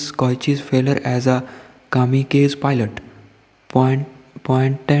condones Koichi's failure as a kamikaze pilot.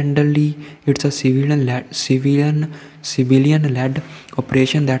 Pointedly, it's a civilian-led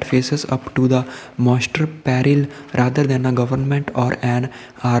operation that faces up to the monster peril rather than a government or an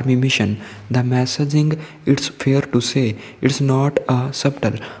army mission. The messaging, it's fair to say, it's not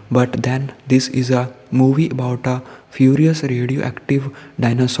subtle, but then this is a movie about a furious radioactive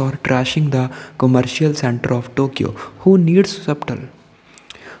dinosaur trashing the commercial center of Tokyo. Who needs subtle?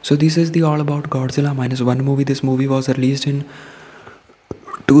 So this is the all about Godzilla Minus One movie. This movie was released in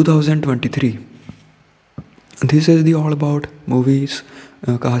 2023. This is the all about movies,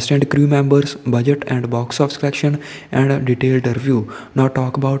 cast and crew members, budget and box office collection, and a detailed review. Now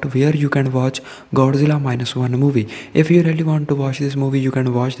talk about where you can watch Godzilla minus one movie. If you really want to watch this movie, you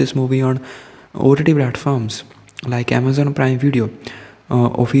can watch this movie on OTT platforms like Amazon Prime Video,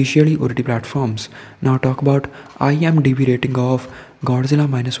 officially OTT platforms. Now talk about IMDb rating of Godzilla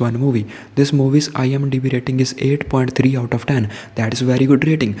minus one movie. This movie's IMDb rating is 8.3 out of 10. That is very good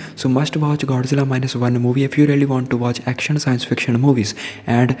rating. So must watch Godzilla minus one movie if you really want to watch action science fiction movies,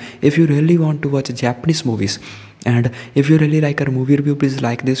 and if you really want to watch Japanese movies, and if you really like our movie review, please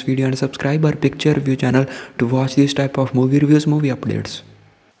like this video and subscribe our picture review channel to watch this type of movie reviews, movie updates.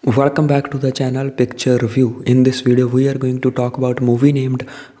 Welcome back to the channel Picture Review. In this video we are going to talk about movie named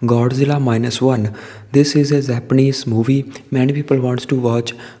Godzilla minus one. This is a Japanese movie. Many people wants to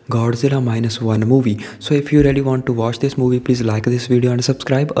watch Godzilla minus one movie. So if you really want to watch this movie, please like this video and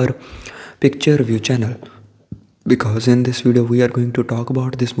subscribe our Picture Review channel, because in this video we are going to talk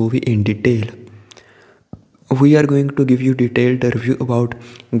about this movie in detail. We are going to give you detailed review about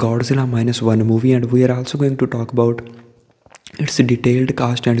Godzilla minus one movie, and we are also going to talk about its detailed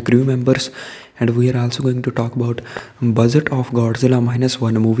cast and crew members, and we are also going to talk about budget of Godzilla minus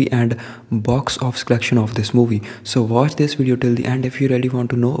one movie and box office collection of this movie. So watch this video till the end if you really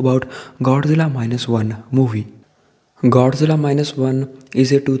want to know about Godzilla minus one movie. Godzilla minus one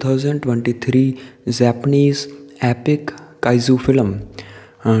is a 2023 Japanese epic kaiju film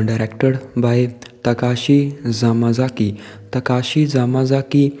directed by Takashi Yamazaki. Takashi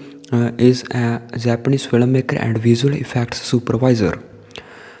Yamazaki is a Japanese filmmaker and visual effects supervisor.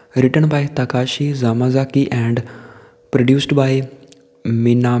 Written by Takashi Yamazaki and produced by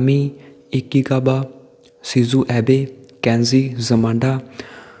Minami Ichikawa, Shizu Abe, Kenji Yamada,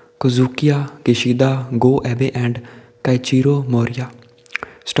 Kazuaki, Kishida, Go Abe, and Keiichirō Moriya.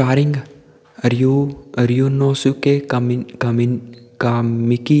 Starring Ryunosuke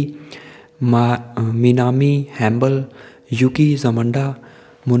Kamiki Minami Hamabe, Yuki Yamada,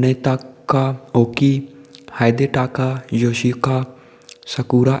 Munetaka, Aoki, Hidetaka, Yoshioka,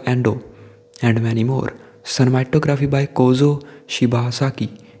 Sakura, Ando, and many more. Cinematography by Kōzō Shibasaki.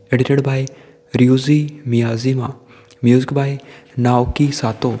 Edited by Ryūji Miyajima. Music by Naoki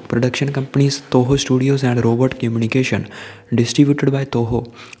Sato. Production companies Toho Studios and Robot Communication. Distributed by Toho.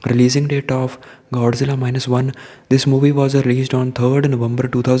 Releasing date of Godzilla minus one. This movie was released on 3rd November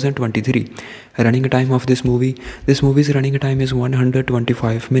 2023. Running time of this movie. This movie's running time is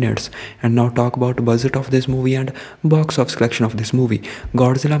 125 minutes. And now talk about budget of this movie and box office collection of this movie.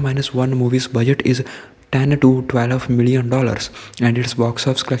 Godzilla minus one movie's budget is $10 to $12 million, and its box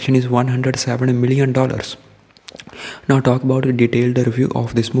office collection is $107 million. Now talk about a detailed review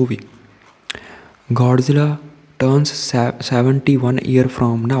of this movie. Godzilla turns 71 years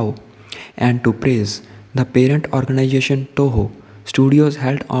from now, and to praise the parent organization Toho Studios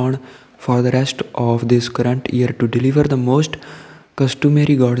held on for the rest of this current year to deliver the most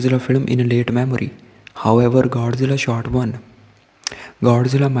customary Godzilla film in late memory. However, Godzilla Short 1,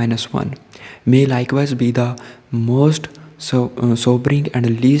 Godzilla minus one, may likewise be the most sobering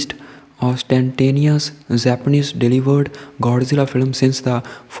and least ostentatious Japanese delivered Godzilla film since the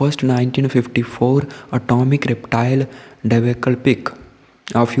first 1954 atomic reptile debacle pic.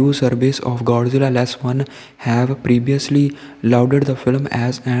 A few surveys of Godzilla less one have previously lauded the film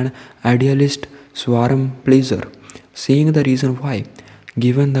as an idealist swarm pleaser, seeing the reason why,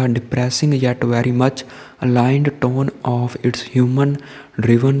 given the depressing yet very much aligned tone of its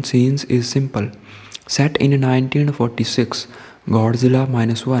human-driven scenes, is simple. Set in 1946, Godzilla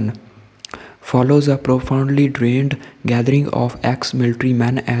minus one follows a profoundly drained gathering of ex-military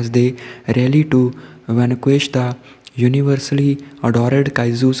men as they rally to vanquish the universally adored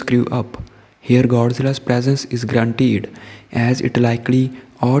Kaiju screw up. Here Godzilla's presence is guaranteed, as it likely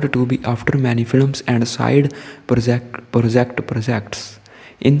ought to be after many films and side projects.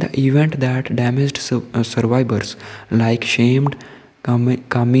 In the event that damaged survivors like shamed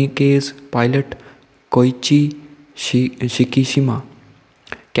Kamike's pilot Koichi Shikishima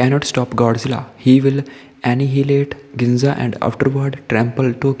cannot stop Godzilla, he will annihilate Ginza and afterward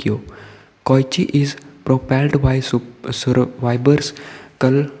trample Tokyo. Koichi is propelled by survivors'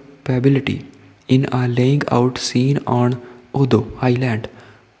 culpability. In a laying out scene on Odo Island,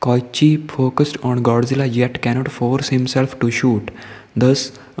 Koichi focused on Godzilla yet cannot force himself to shoot.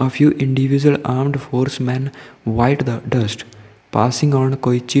 Thus, a few individual armed force men bite the dust, passing on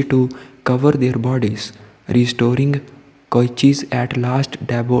Koichi to cover their bodies, restoring Koichi's at last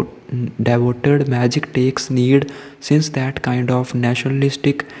devoted magic takes need, since that kind of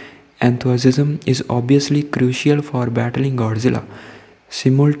nationalistic enthusiasm is obviously crucial for battling Godzilla.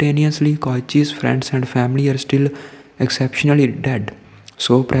 Simultaneously, Koichi's friends and family are still exceptionally dead,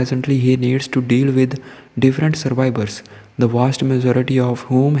 so presently he needs to deal with different survivors, the vast majority of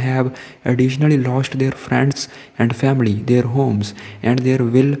whom have additionally lost their friends and family, their homes, and their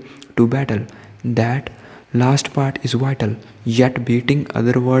will to battle. That last part is vital, yet beating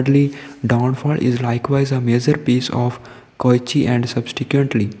otherworldly downfall is likewise a major piece of Koichi and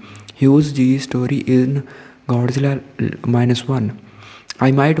subsequently Ryūji's story in Godzilla minus one.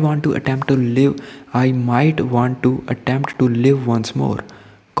 I might want to attempt to live once more,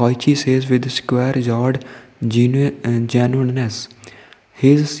 Koichi says with square-jawed genuineness.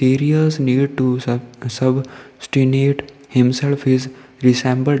 His serious need to substantiate himself is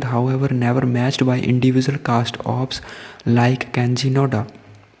resembled, however, never matched by individual cast ops like Kenji Noda,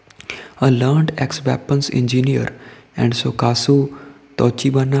 a learned ex-weapons engineer, and Sokasu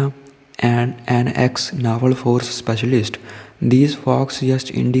Tochibana, and an ex-naval force specialist. These folks just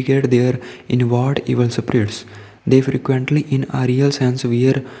indicate their inward evil spirits. They frequently, in a real sense,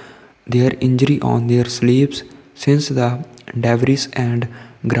 wear their injury on their sleeves, since the debris and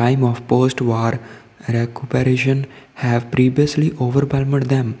grime of post-war recuperation have previously overwhelmed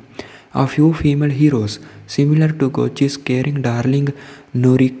them. A few female heroes, similar to Gochi's caring darling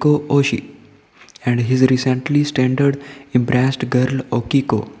Noriko Oshi and his recently standard embraced girl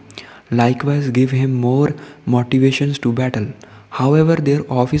Okiko, likewise give him more motivations to battle. However, their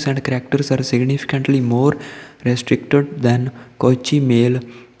office and characters are significantly more restricted than Koichi male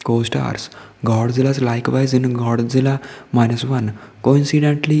co-stars. Godzilla's likewise in Godzilla minus one.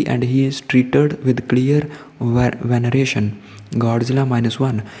 Coincidentally, and he is treated with clear veneration. Godzilla minus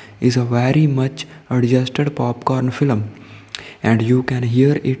one is a very much adjusted popcorn film, and you can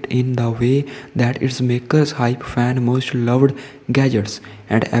hear it in the way that its makers hype fan most loved gadgets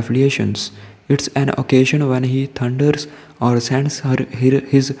and affiliations. It's an occasion when he thunders or sends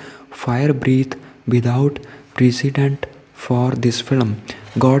his fire breath without precedent for this film.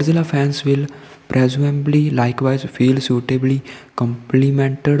 Godzilla fans will presumably likewise feel suitably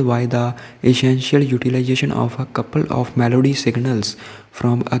complemented by the essential utilization of a couple of melody signals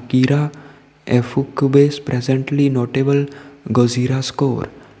from Akira Ifukube's presently notable Godzilla score.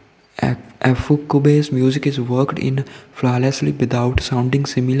 Ifukube's music is worked in flawlessly without sounding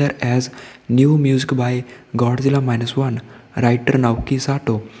similar as new music by Godzilla minus one writer Naoki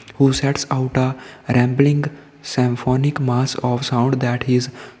Sato, who sets out a rambling symphonic mass of sound that his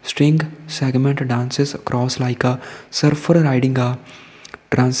string segment dances across like a surfer riding a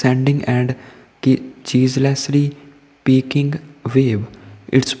transcending and cheeselessly peaking wave.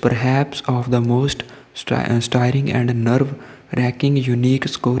 It's perhaps of the most stirring and nerve-wracking unique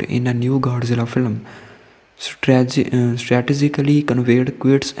score in a new Godzilla film. Strategically conveyed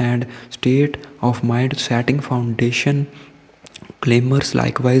quits and state of mind setting foundation claimers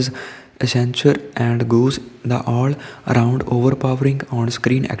likewise accenture and goes the all around overpowering on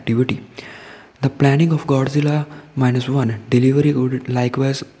screen activity. The planning of Godzilla minus one delivery would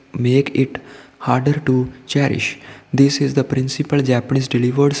likewise make it harder to cherish. This is the principal Japanese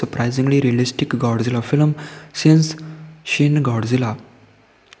delivered surprisingly realistic Godzilla film since Shin Godzilla,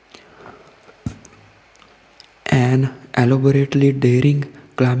 an elaborately daring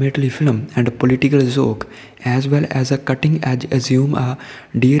climatically film and a political joke, as well as a cutting-edge assume a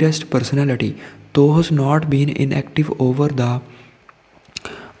dearest personality. Toho's not been inactive over the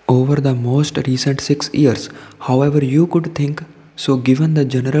most recent 6 years. However, you could think so given the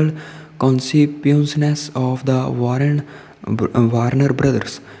general conscientiousness of the Warner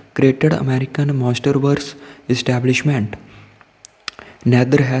Brothers created American Monsterverse establishment.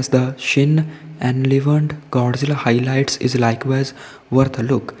 Neither has the Shin Enlivened Godzilla highlights is likewise worth a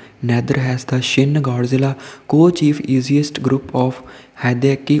look. Neither has the Shin Godzilla co-chief easiest group of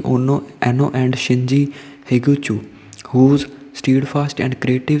Hideaki Anno and Shinji Higuchi, whose steadfast and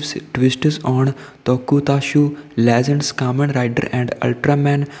creative twists on Tokusatsu legends Kamen Rider and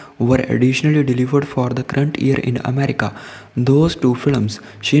Ultraman were additionally delivered for the current year in America. Those two films,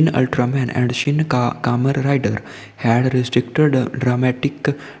 Shin Ultraman and Shin Kamen Rider, had restricted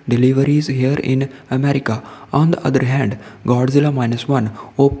dramatic deliveries here in America. On the other hand, Godzilla minus one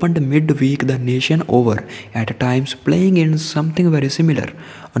opened mid-week the nation over, at times playing in something very similar,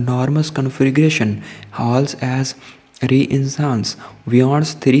 enormous configuration halls as Renaissance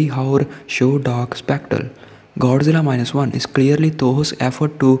Beyond's 3-hour show dog spectacle. Godzilla minus one is clearly Toho's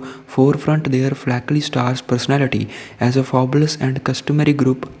effort to forefront their flaky star's personality as a fabulous and customary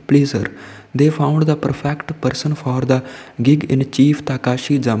group pleaser. They found the perfect person for the gig in Chief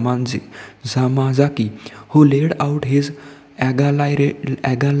Takashi Yamazaki, who laid out his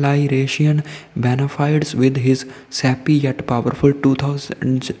egalitarian benefits with his sappy yet powerful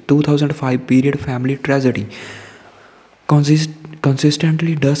 2005 period family tragedy.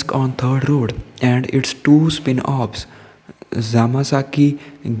 Consistently Dusk on Third Road and its two spin-offs. Yamazaki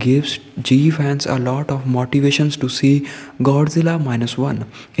gives G fans a lot of motivations to see Godzilla Minus One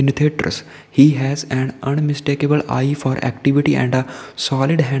in theaters. He has an unmistakable eye for activity and a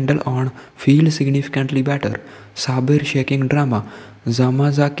solid handle on feel significantly better. Saber-shaking drama.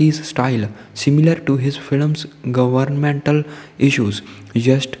 Yamazaki's style, similar to his film's governmental issues,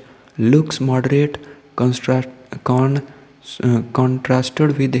 just looks moderate,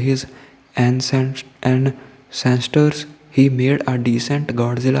 contrasted with his ancestors. He made a decent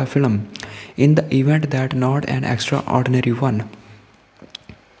Godzilla film in the event that not an extraordinary one.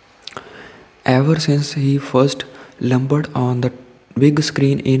 Ever since he first lumbered on the big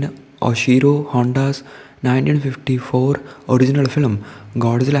screen in Oshiro Honda's 1954 original film,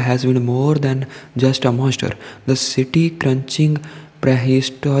 Godzilla has been more than just a monster. The city-crunching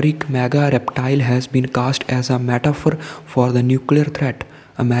prehistoric mega reptile has been cast as a metaphor for the nuclear threat,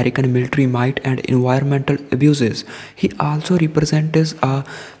 American military might, and environmental abuses. He also represents a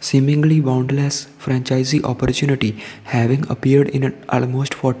seemingly boundless franchise opportunity, having appeared in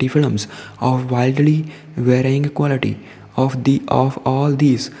almost 40 films of wildly varying quality. Of all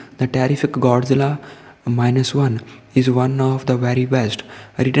these, the terrific Godzilla Minus One is one of the very best,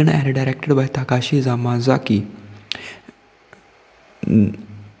 written and directed by Takashi Yamazaki.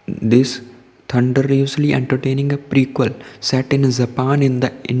 This thunderously entertaining prequel set in Japan in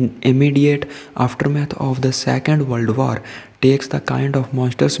the immediate aftermath of the Second World War takes the kind of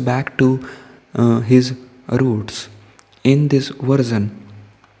monsters back to his roots. In this version,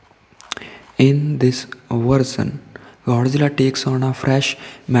 Godzilla takes on a fresh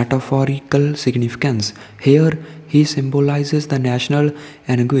metaphorical significance. Here, he symbolizes the national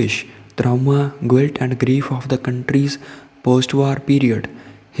anguish, trauma, guilt, and grief of the country's post-war period.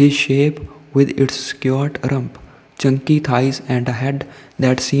 His shape, with its squat rump, chunky thighs, and a head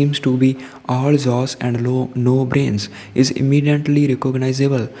that seems to be all jaws and no brains, is immediately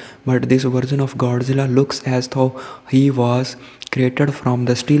recognizable. But this version of Godzilla looks as though he was created from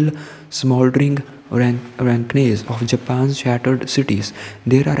the still smoldering rankness of Japan's shattered cities.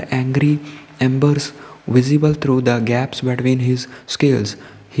 There are angry embers visible through the gaps between his scales.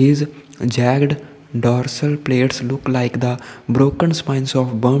 His jagged dorsal plates look like the broken spines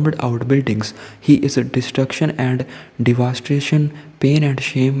of burned out buildings. He is destruction and devastation, pain and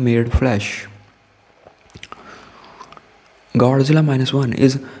shame made flesh. Godzilla Minus One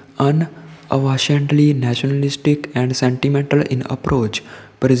is unabashedly nationalistic and sentimental in approach,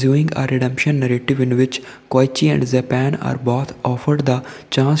 pursuing a redemption narrative in which Koichi and Japan are both offered the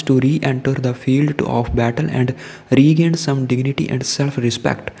chance to re-enter the field of battle and regain some dignity and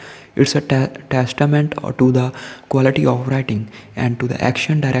self-respect. It's a testament to the quality of writing and to the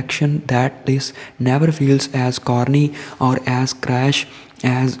action direction that this never feels as corny or as crash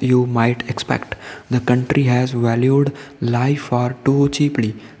as you might expect. The country has valued life far too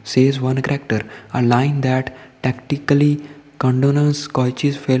cheaply, says one character, a line that tactically condones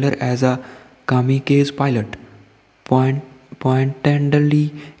Koichi's failure as a kamikaze pilot.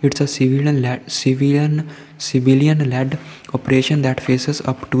 Pointedly, it's a civilian-led operation that faces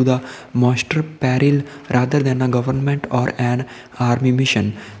up to the monster peril rather than a government or an army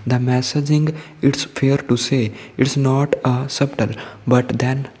mission. The messaging, it's fair to say, it's not subtle, but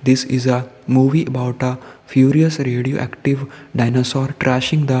then this is a movie about a furious radioactive dinosaur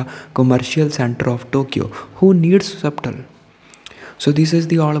trashing the commercial center of Tokyo. Who needs subtle? So this is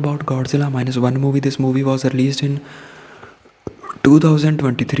the all about Godzilla Minus One movie. This movie was released in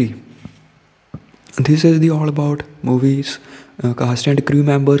 2023. This is the all about movies, cast and crew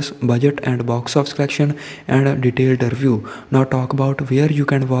members, budget and box office collection, and a detailed review. Now talk about where you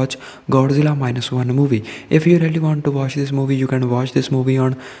can watch Godzilla Minus One movie. If you really want to watch this movie, you can watch this movie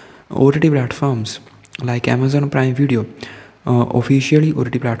on OTT platforms like Amazon Prime Video, officially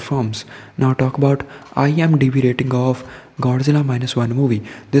OTT platforms. Now talk about IMDb rating of Godzilla Minus One movie.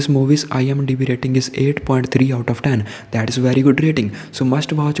 This movie's IMDb rating is 8.3 out of 10. That is very good rating. So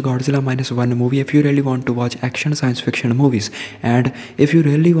must watch Godzilla Minus One movie if you really want to watch action science fiction movies, and if you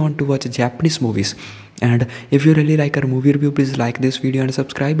really want to watch Japanese movies. And if you really like our movie review, please like this video and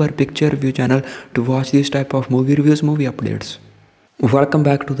subscribe our picture review channel to watch this type of movie reviews, movie updates. Welcome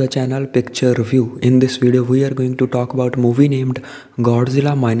back to the channel Picture Review. In this video we are going to talk about movie named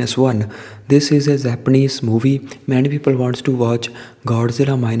Godzilla Minus One. This is a Japanese movie. Many people wants to watch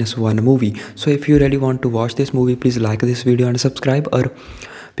Godzilla Minus One movie. So if you really want to watch this movie, please like this video and subscribe our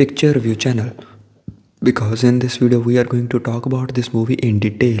Picture Review channel. because in this video we are going to talk about this movie in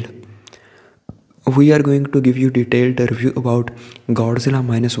detail. We are going to give you detailed review about Godzilla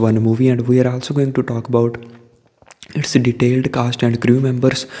Minus One movie, and we are also going to talk about its detailed cast and crew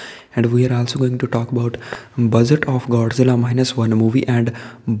members, and we are also going to talk about budget of Godzilla Minus One movie and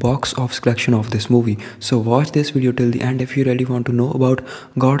box office collection of this movie. So watch this video till the end if you really want to know about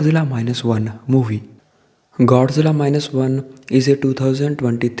Godzilla Minus One movie. Godzilla Minus One is a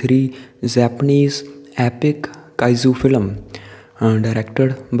 2023 Japanese epic kaiju film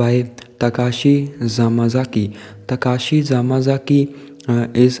directed by Takashi Yamazaki. Takashi Yamazaki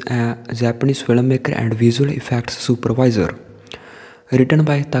is a Japanese filmmaker and visual effects supervisor. Written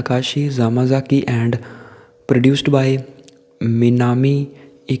by Takashi Yamazaki and produced by Minami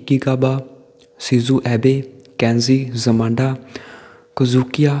Ichikawa, Shizu Abe, Kenji Yamada,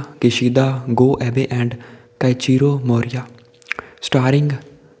 Kazuaki, Kishida, Go Abe, and Keiichirō Moriya. Starring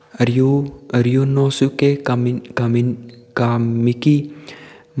Ryunosuke Kamiki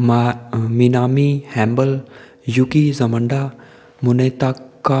Minami Hamabe, Yuki Yamada,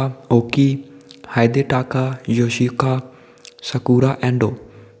 Munetaka, Aoki, Hidetaka, Yoshioka, Sakura, Ando,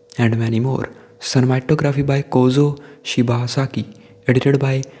 and many more. Cinematography by Kōzō Shibasaki. Edited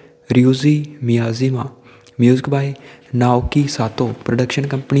by Ryūji Miyajima. Music by Naoki Sato. Production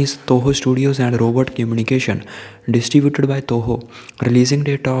companies Toho Studios and Robot Communication. Distributed by Toho. Releasing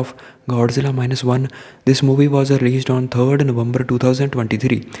date of Godzilla Minus One. This movie was released on 3rd November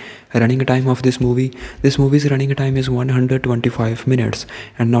 2023. Running time of this movie. This movie's running time is 125 minutes.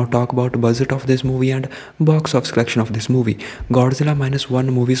 And now talk about budget of this movie and box office collection of this movie. Godzilla Minus One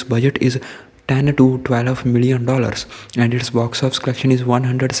movie's budget is $10 to $12 million and its box office collection is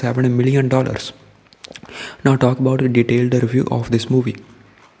 $107 million. Now talk about a detailed review of this movie.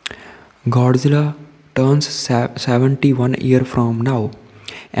 Godzilla turns 71 years from now,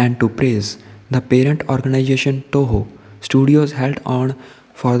 and to praise, the parent organization Toho Studios held on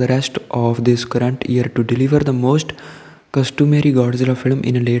for the rest of this current year to deliver the most customary Godzilla film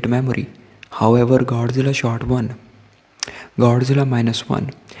in late memory. However, Godzilla Short One, Godzilla Minus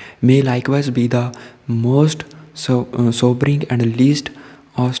One, may likewise be the most sobering and least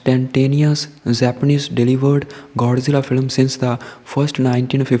ostentatious Japanese delivered Godzilla film since the first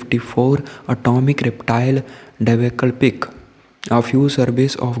 1954 Atomic Reptile debacle pic. A few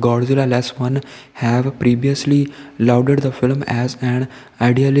surveys of Godzilla Less One have previously lauded the film as an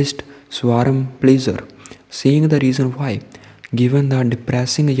idealist swarm pleaser, seeing the reason why, given the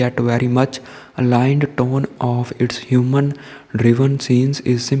depressing yet very much aligned tone of its human-driven scenes,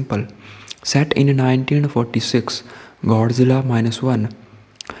 is simple. Set in 1946, Godzilla Minus One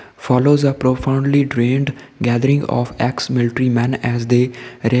follows a profoundly drained gathering of ex-military men as they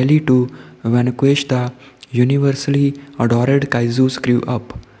rally to vanquish the universally adored Kaiju screw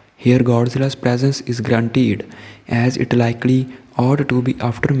up. Here Godzilla's presence is guaranteed, as it likely ought to be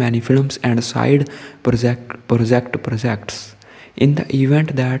after many films and side projects. In the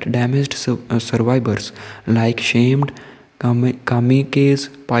event that damaged survivors like shamed Kamike's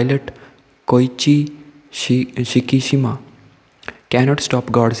pilot Koichi Shikishima cannot stop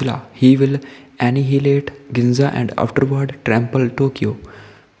Godzilla, he will annihilate Ginza and afterward trample Tokyo.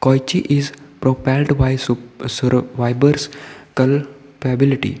 Koichi is propelled by survivors'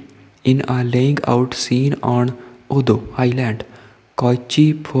 culpability. In a laying out scene on Odo Island,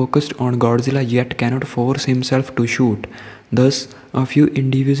 Koichi focused on Godzilla yet cannot force himself to shoot. Thus, a few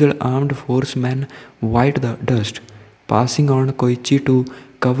individual armed force men bite the dust, passing on Koichi to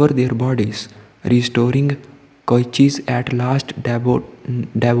cover their bodies, restoring Koichi's at last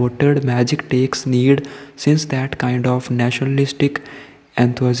devoted magic takes need, since that kind of nationalistic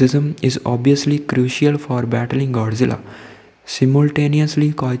enthusiasm is obviously crucial for battling Godzilla.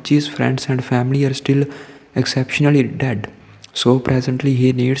 Simultaneously, Koichi's friends and family are still exceptionally dead, so presently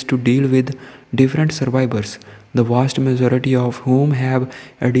he needs to deal with different survivors, the vast majority of whom have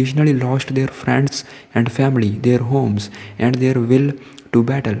additionally lost their friends and family, their homes, and their will to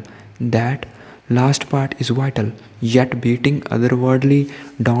battle. That last part is vital, yet beating otherworldly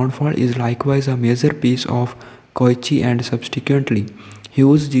downfall is likewise a major piece of Koichi and subsequently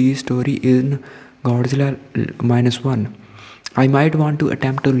Ryūji's story in Godzilla Minus One. I might want to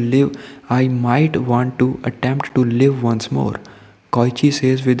attempt to live once more, Koichi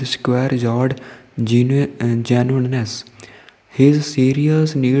says with square-jawed genuineness. His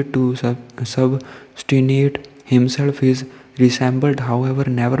serious need to substantiate himself is resembled, however,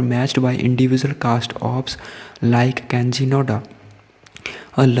 never matched by individual cast ops like Kenji Noda,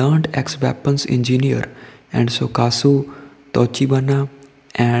 a learned ex-weapons engineer, and Sokasu Tochibana,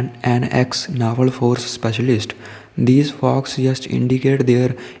 and an ex-naval force specialist. These folks just indicate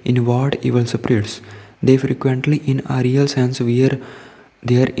their inward evil spirits. They frequently, in a real sense, wear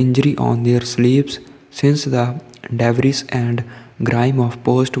their injury on their sleeves, since the debris and grime of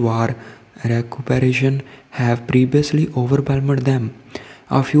post war recuperation have previously overwhelmed them.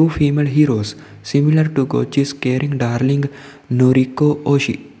 A few female heroes, similar to Gochi's caring darling Noriko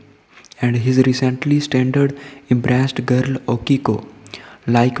Oshi and his recently standard embraced girl Okiko,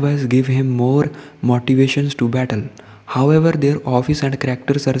 likewise give him more motivations to battle. However, their office and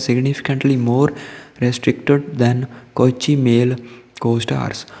characters are significantly more restricted than Koichi male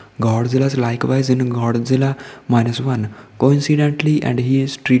co-stars. Godzilla's likewise in Godzilla -1. Coincidentally, and he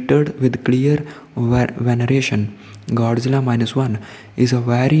is treated with clear veneration. Godzilla -1 is a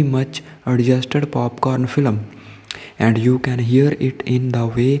very much adjusted popcorn film, and you can hear it in the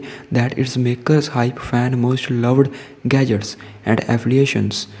way that its makers hype fan most loved gadgets and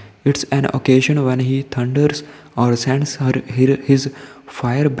affiliations. It's an occasion when he thunders or sends his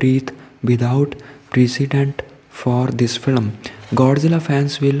fire breath without precedent for this film. Godzilla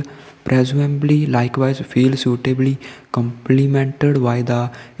fans will presumably likewise feel suitably complemented by the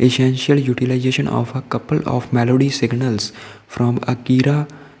essential utilization of a couple of melody signals from Akira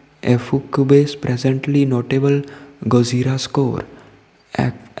Ifukube's presently notable Godzilla score.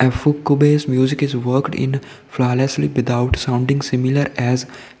 Ifukube's music is worked in flawlessly without sounding similar as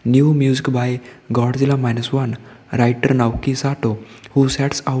new music by Godzilla -1 writer Naoki Sato, who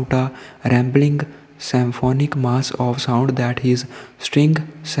sets out a rambling symphonic mass of sound that his string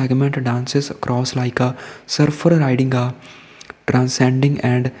segment dances across like a surfer riding a transcending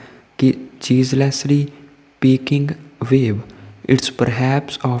and cheeselessly peaking wave. It's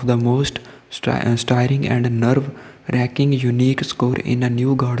perhaps of the most stirring and nerve-wracking unique score in a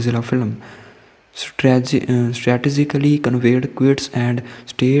new Godzilla film. Strategically conveyed quits and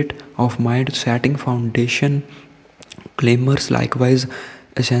state of mind setting foundation claimers likewise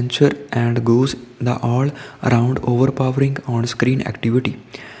accentuate and goes the all around overpowering on screen activity.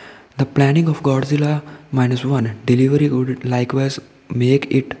 The planning of Godzilla -1 delivery would likewise make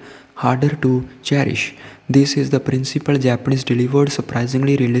it harder to cherish. This is the principal Japanese delivered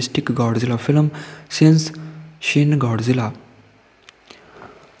surprisingly realistic Godzilla film since Shin Godzilla,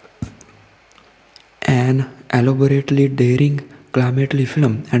 an elaborately daring climatically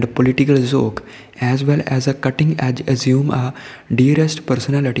film and political joke, as well as a cutting-edge assume a dearest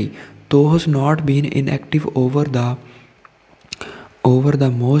personality. Toho's not been inactive over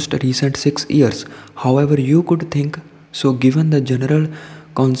the most recent 6 years. However, you could think so given the general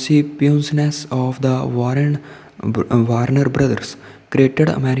conscientiousness of the Warner Brothers created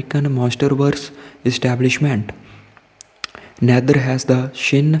American Monsterverse establishment. Neither has the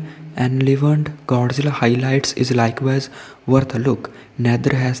Shin Enlivened Godzilla highlights is likewise worth a look.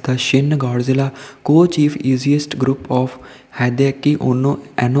 Neither has the Shin Godzilla co-chief easiest group of Hideaki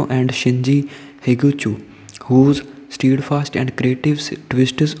Anno and Shinji Higuchi, whose steadfast and creative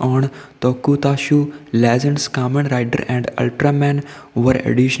twists on Tokusatsu legends Kamen Rider and Ultraman were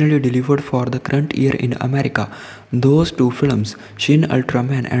additionally delivered for the current year in America. Those two films, Shin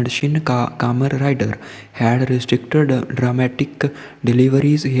Ultraman and Shin Kamen Rider, had restricted dramatic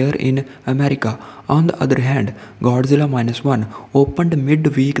deliveries here in America. On the other hand, Godzilla -1 opened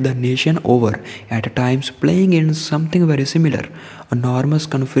mid-week the nation over, at times playing in something very similar, enormous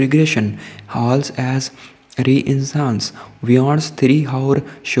configuration halls as re-enhance Beyond's 3-hour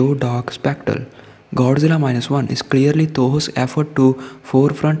show dog spectacle. Godzilla -1 is clearly Toho's effort to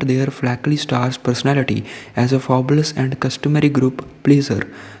forefront their flaky star's personality as a fabulous and customary group pleaser.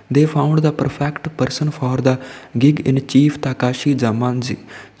 They found the perfect person for the gig in Chief Takashi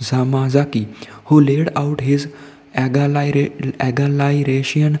Yamazaki, who laid out his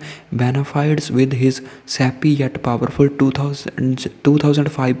egalitarian benefides with his sappy yet powerful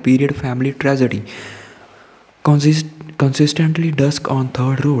 2005 period family tragedy. Consistently Dusk on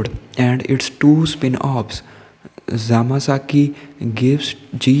Third Road and its two spin-offs. Yamazaki gives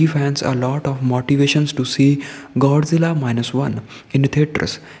G fans a lot of motivations to see Godzilla -1 in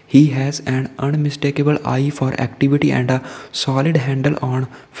theaters. He has an unmistakable eye for activity and a solid handle on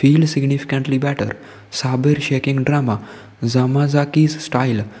feel significantly better, saber-shaking drama. Yamazaki's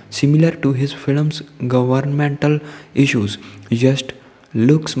style, similar to his film's governmental issues, just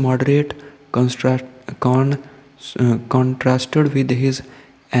looks moderate, contrasted with his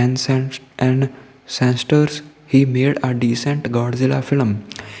ancestors. He made a decent Godzilla film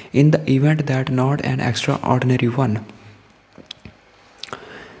in the event that not an extraordinary one.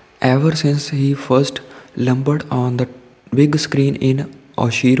 Ever since he first lumbered on the big screen in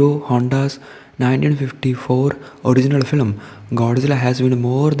Oshiro Honda's 1954 original film, Godzilla has been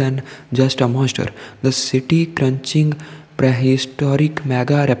more than just a monster. The city crunching prehistoric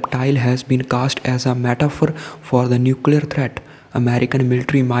mega reptile has been cast as a metaphor for the nuclear threat, American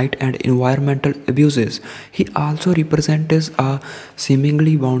military might, and environmental abuses. He also represents a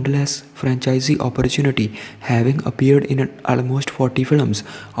seemingly boundless franchisee opportunity, having appeared in almost 40 films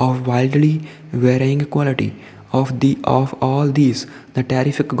of wildly varying quality. Of all these, the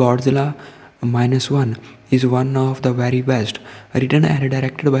terrific Godzilla -1 is one of the very best, written and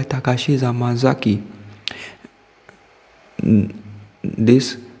directed by Takashi Yamazaki. This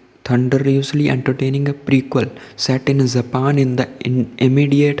thunderously entertaining prequel set in Japan in the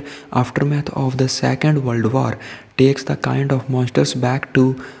immediate aftermath of the Second World War takes the kind of monsters back to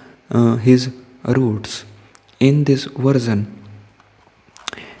his roots. In this version,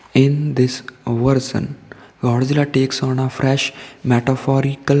 Godzilla takes on a fresh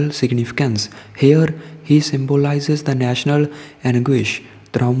metaphorical significance. Here, he symbolizes the national anguish,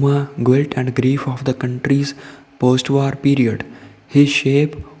 trauma, guilt, and grief of the country's post-war period. His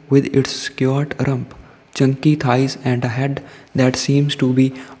shape, with its squat rump, chunky thighs, and a head that seems to be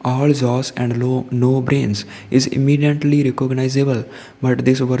all jaws and no brains, is immediately recognizable. But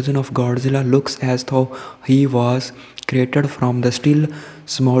this version of Godzilla looks as though he was created from the still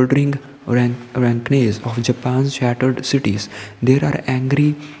smoldering ruins of Japan's shattered cities. There are angry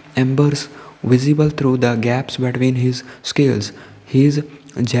embers visible through the gaps between his scales. His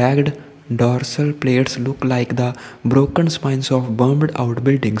jagged dorsal plates look like the broken spines of burned out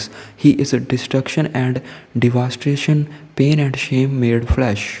buildings. He is destruction and devastation, pain and shame made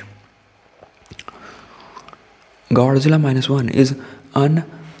flesh. Godzilla -1 is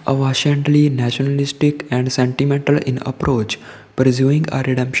unabashedly nationalistic and sentimental in approach, pursuing a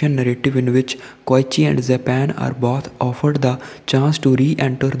redemption narrative in which Koichi and Japan are both offered the chance to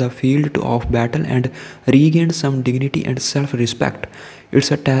re-enter the field of battle and regain some dignity and self-respect.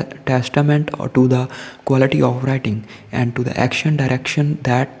 It's a testament to the quality of writing and to the action direction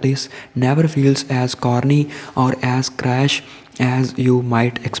that this never feels as corny or as crash as you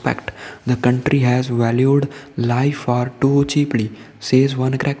might expect. The country has valued life far too cheaply, says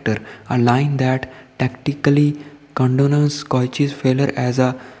one character, a line that tactically condones Koichi's failure as a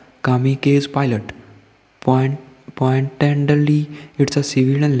kamikaze pilot. Pointedly, it's a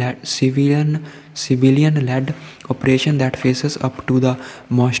civilian-led operation that faces up to the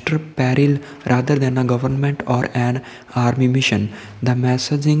monster peril rather than a government or an army mission. The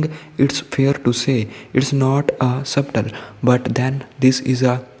messaging, it's fair to say, it's not subtle, but then this is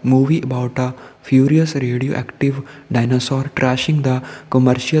a movie about a furious radioactive dinosaur trashing the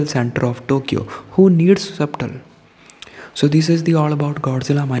commercial center of Tokyo. Who needs subtle? So this is the all about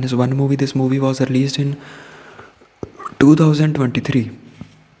Godzilla -1 movie. This movie was released in 2023.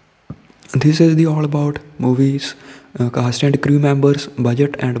 This is the all about movies, cast and crew members,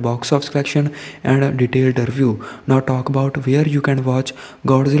 budget and box office collection, and a detailed review. Now talk about where you can watch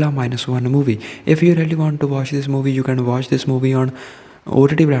Godzilla -1 movie. If you really want to watch this movie, you can watch this movie on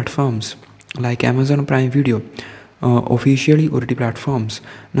OTT platforms like Amazon Prime Video, officially OTT platforms.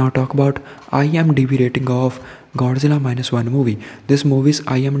 Now talk about IMDb rating of Godzilla -1 movie. This movie's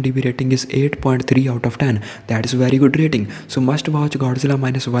IMDb rating is 8.3 out of 10. That is very good rating. So must watch Godzilla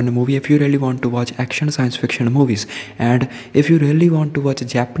 -1 movie if you really want to watch action science fiction movies, and if you really want to watch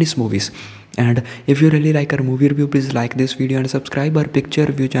Japanese movies, and if you really like our movie review, please like this video and subscribe our picture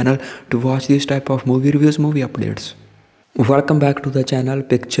review channel to watch this type of movie reviews, movie updates. Welcome back to the channel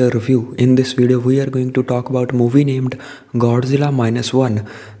Picture Review. In this video we are going to talk about movie named Godzilla -1.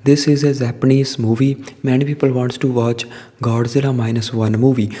 This is a Japanese movie. Many people wants to watch Godzilla -1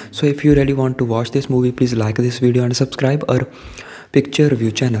 movie. So if you really want to watch this movie, please like this video and subscribe our Picture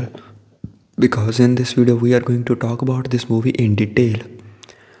Review channel, because in this video we are going to talk about this movie in detail.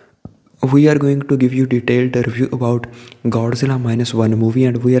 We are going to give you detailed review about Godzilla -1 movie,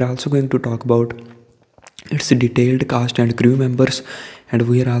 and we are also going to talk about its detailed cast and crew members, and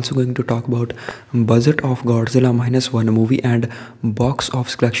we are also going to talk about budget of Godzilla -1 movie and box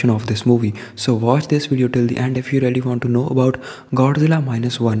office collection of this movie. So watch this video till the end if you really want to know about Godzilla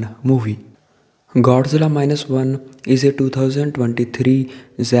 -1 movie. Godzilla -1 is a 2023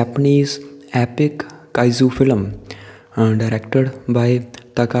 Japanese epic kaiju film directed by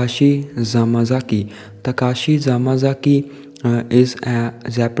Takashi Yamazaki. Takashi Yamazaki is a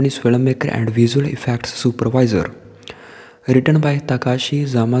Japanese filmmaker and visual effects supervisor. Written by Takashi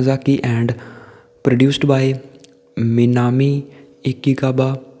Yamazaki and produced by Minami Ichikawa,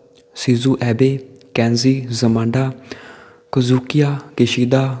 Shizu Abe, Kenji Yamada, Kazuaki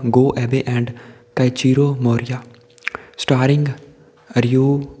Kishida, Go Abe, and Keiichirō Moriya. Starring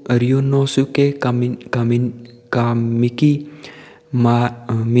Ryunosuke Kamiki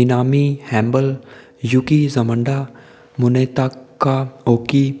Minami Hamabe, Yuki Yamada, Munetaka,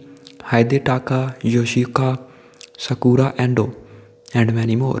 Aoki, Hidetaka, Yoshioka, Sakura, Ando, and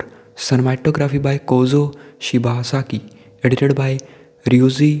many more. Cinematography by Kōzō Shibasaki. Edited by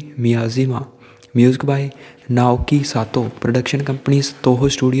Ryūji Miyajima. Music by Naoki Sato. Production companies Toho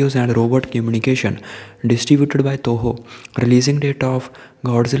Studios and Robot Communication. Distributed by Toho. Releasing date of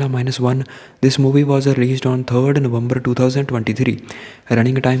Godzilla -1. This movie was released on 3rd November 2023.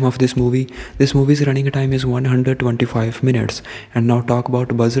 Running time of this movie. This movie's running time is 125 minutes. And now talk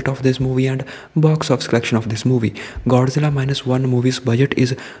about budget of this movie and box office collection of this movie. Godzilla -1 movie's budget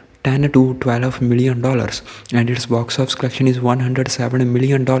is $10 to $12 million and its box office collection is $107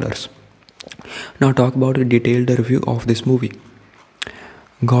 million. Now talk about a detailed review of this movie.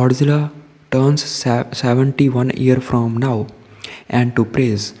 Godzilla turns 71 years from now, and to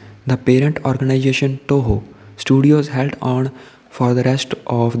praise, the parent organization Toho Studios held on for the rest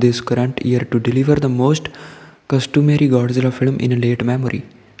of this current year to deliver the most customary Godzilla film in late memory.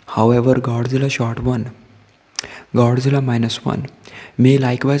 However, Godzilla Short 1, Godzilla -1, may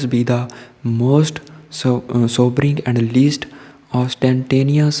likewise be the most sobering and least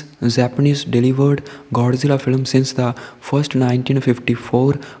ostentatious Japanese delivered Godzilla film since the first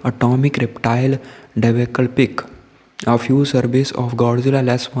 1954 atomic reptile debacle pic. A few surveys of Godzilla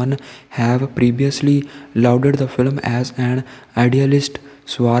 -1 have previously lauded the film as an idealist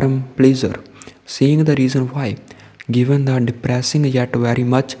swarm pleaser, seeing the reason why, given the depressing yet very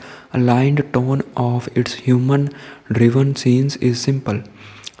much aligned tone of its human-driven scenes, is simple.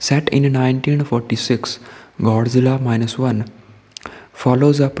 Set in 1946, Godzilla -1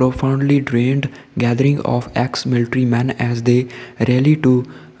 follows a profoundly drained gathering of ex-military men as they rally to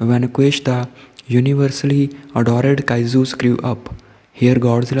vanquish the universally adored Kaiju screw up. Here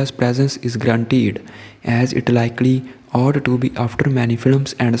Godzilla's presence is guaranteed, as it likely ought to be after many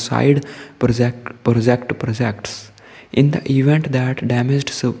films and side projects. In the event that damaged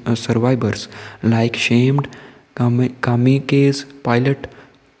survivors like shamed Kamike's pilot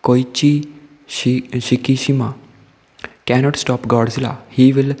Koichi Shikishima cannot stop Godzilla,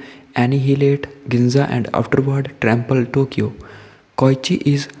 he will annihilate Ginza and afterward trample Tokyo. Koichi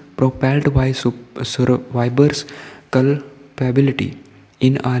is propelled by survivors' culpability.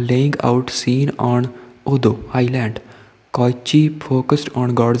 In a laying out scene on Odo Island, Koichi focused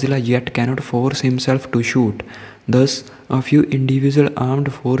on Godzilla yet cannot force himself to shoot. Thus, a few individual armed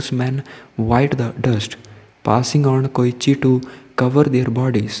forcemen white the dust, passing on Koichi to cover their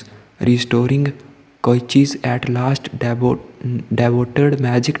bodies, restoring Koichi's at last devoted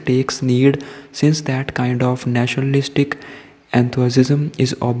magic takes need, since that kind of nationalistic enthusiasm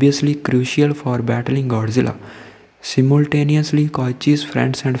is obviously crucial for battling Godzilla. Simultaneously, Koichi's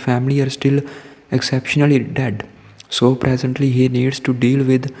friends and family are still exceptionally dead, so presently he needs to deal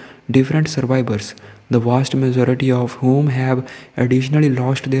with different survivors, the vast majority of whom have additionally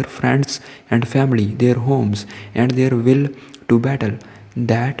lost their friends and family, their homes, and their will to battle.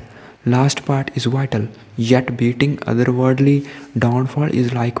 That last part is vital, yet beating otherworldly downfall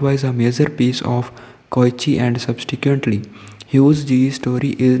is likewise a major piece of Koichi and subsequently Ryūji's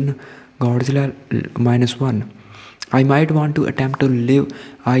story in Godzilla -1. I might want to attempt to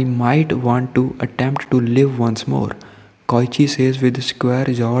live once more, Koichi says with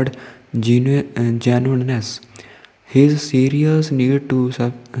square-jawed genuineness. His serious need to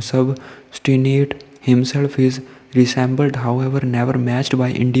substantiate himself is resembled, however, never matched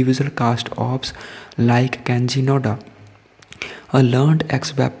by individual cast ops like Kenji Noda, a learned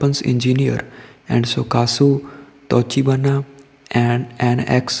ex-weapons engineer, and Sokasu Tochibana, and an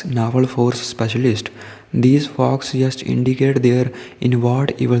ex-naval force specialist. These folks just indicate their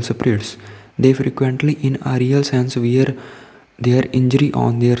inward evil spirits. They frequently, in a real sense, wear their injury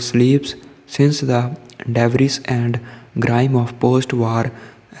on their sleeves, since the debris and grime of post-war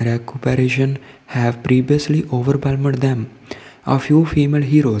recuperation have previously overwhelmed them. A few female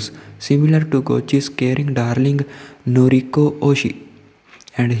heroes, similar to Gochi's caring darling Noriko Oshi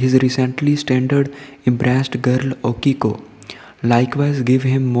and his recently standard-embraced girl Okiko, likewise give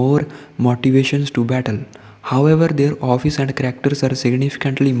him more motivations to battle. However, their office and characters are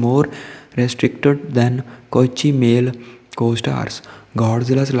significantly more restricted than Koichi male co-stars.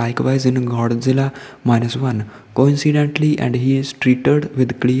 Godzilla's likewise in Godzilla -1, coincidentally, and he is treated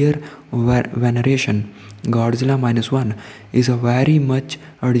with clear veneration. Godzilla -1 is a very much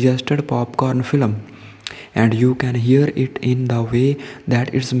adjusted popcorn film, and you can hear it in the way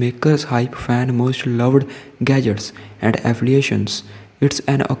that its makers hype fan most loved gadgets and affiliations. It's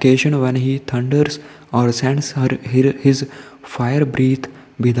an occasion when he thunders or sends his fire breath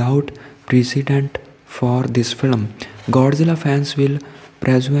without precedent for this film. Godzilla fans will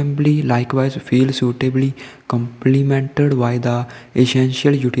presumably likewise feel suitably complemented by the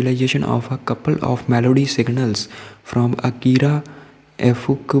essential utilization of a couple of melody signals from Akira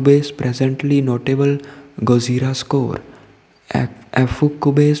Ifukube's presently notable Godzilla score.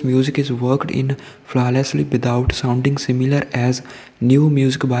 Ifukube's music is worked in flawlessly without sounding similar as new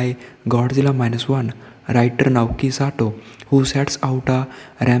music by Godzilla Minus One writer Naoki Sato, who sets out a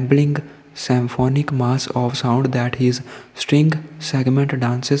rambling symphonic mass of sound that his string segment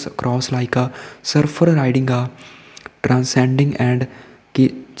dances across like a surfer riding a transcending and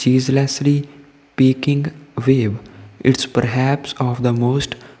ceaselessly peaking wave. It's perhaps of the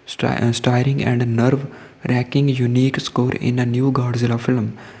most stirring and nerve-wracking unique score in a new Godzilla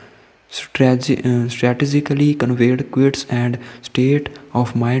film. Strategically conveyed quits and state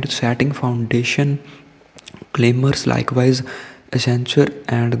of mind setting foundation claimers likewise accenture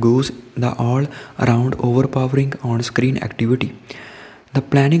and goes the all around overpowering on screen activity. The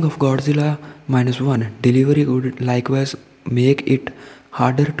planning of Godzilla Minus One delivery would likewise make it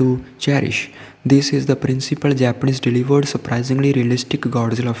harder to cherish. This is the principal Japanese delivered surprisingly realistic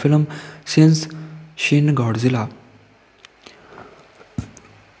Godzilla film since Shin Godzilla,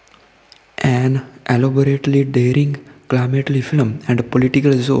 an elaborately daring climatically film and a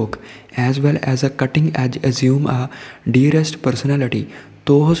political joke, as well as a cutting-edge assume a dearest personality.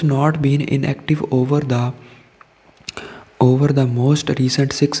 Toho's not been inactive over the most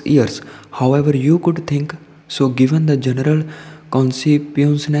recent 6 years. However, you could think so given the general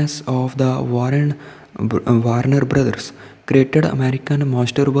conscientiousness of the Warner Brothers created American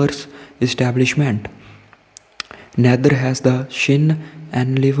Monsterverse establishment. Neither has the Shin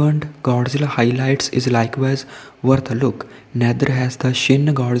enlivened Godzilla highlights is likewise worth a look. Neither has the Shin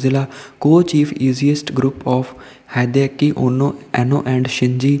Godzilla co-chief easiest group of Hideaki Anno and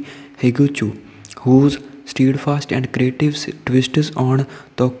Shinji Higuchi, whose steadfast and creative twists on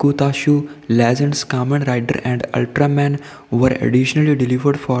Tokusatsu legends Kamen Rider and Ultraman were additionally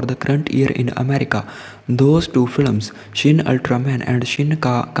delivered for the current year in America. Those two films, Shin Ultraman and Shin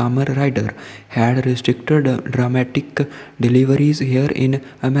Kamen Rider, had restricted dramatic deliveries here in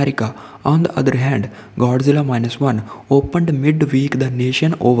America. On the other hand, Godzilla Minus One opened mid-week the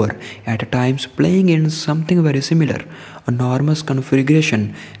nation over, at times playing in something very similar, enormous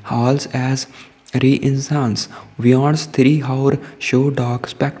configuration halls as re-enhance Beyond's 3-hour show dog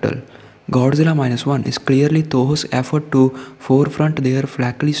spectacle. Godzilla Minus One is clearly Toho's effort to forefront their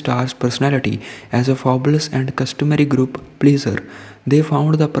flaky star's personality as a fabulous and customary group pleaser. They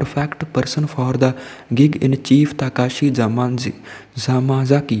found the perfect person for the gig in Chief Takashi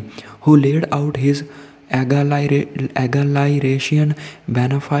Yamazaki, who laid out his egalitarian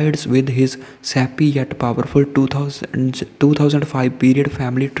benefides with his sappy yet powerful 2005 period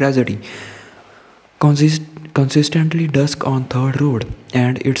family tragedy. Consistently Dusk on Third Road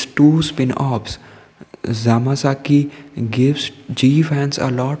and its two spin-offs. Yamazaki gives G fans a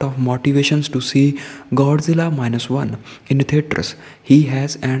lot of motivations to see Godzilla Minus One in theaters. He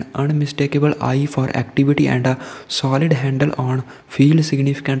has an unmistakable eye for activity and a solid handle on feel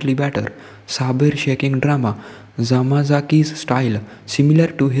significantly better, saber-shaking drama. Yamazaki's style, similar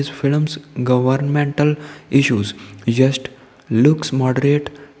to his film's governmental issues, just looks moderate,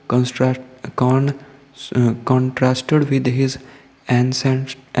 contrasted with his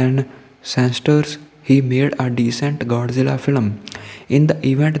ancestors. He made a decent Godzilla film in the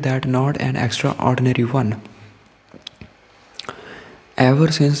event that not an extraordinary one.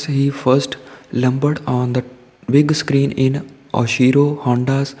 Ever since he first lumbered on the big screen in Oshiro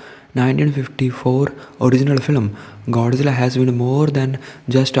Honda's 1954 original film, Godzilla has been more than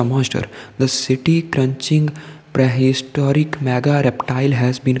just a monster. The city-crunching prehistoric mega reptile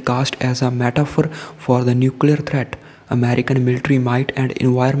has been cast as a metaphor for the nuclear threat, American military might, and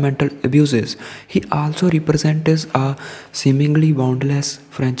environmental abuses. He also represents a seemingly boundless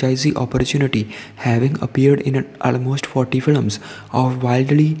franchise opportunity, having appeared in almost 40 films of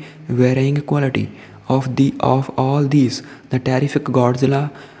wildly varying quality. Of all these, the terrific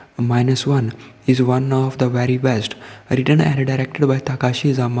Godzilla Minus One is one of the very best, written and directed by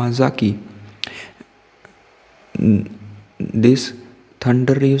Takashi Yamazaki. This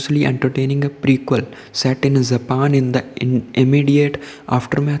thunderously entertaining prequel set in Japan in the immediate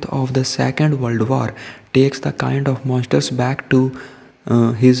aftermath of the Second World War takes the kind of monsters back to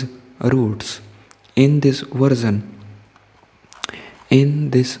his roots. In this version,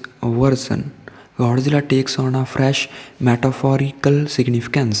 Godzilla takes on a fresh metaphorical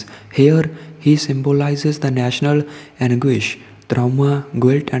significance. Here, he symbolizes the national anguish, trauma,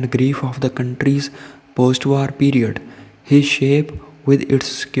 guilt, and grief of the country's post-war period. His shape, with its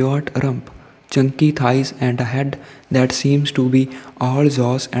squat rump, chunky thighs and a head that seems to be all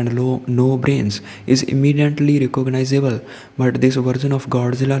jaws and no brains is immediately recognizable, but this version of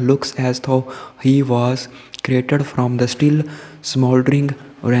Godzilla looks as though he was created from the still smoldering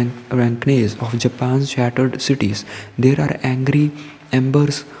rankness of Japan's shattered cities. There are angry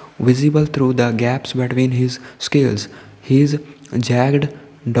embers visible through the gaps between his scales. His jagged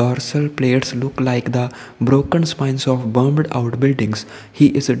dorsal plates look like the broken spines of burned out buildings. He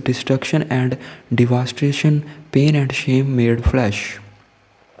is destruction and devastation, pain and shame made flesh.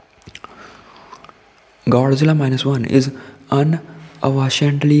 Godzilla Minus One is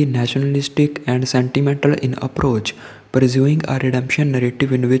unabashedly nationalistic and sentimental in approach, pursuing a redemption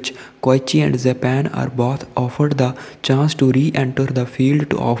narrative in which Koichi and Japan are both offered the chance to re-enter the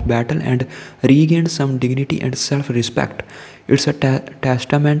field of battle and regain some dignity and self-respect. It's a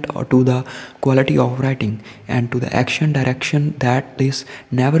testament to the quality of writing and to the action direction that this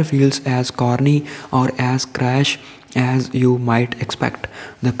never feels as corny or as crash as you might expect.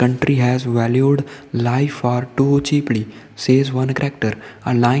 The country has valued life far too cheaply, says one character,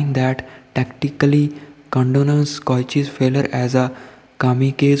 a line that tactically condones Koichi's failure as a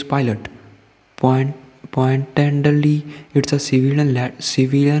kamikaze pilot. Pointedly, it's a civilian-led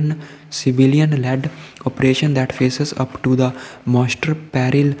operation that faces up to the monster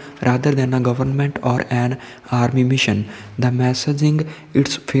peril rather than a government or an army mission. The messaging,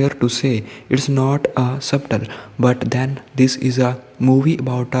 it's fair to say, it's not subtle, but then this is a movie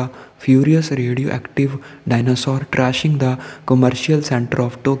about a furious radioactive dinosaur trashing the commercial center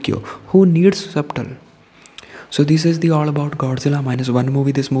of Tokyo. Who needs subtle? So this is the all about Godzilla Minus One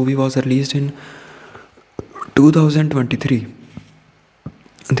movie. This movie was released in 2023.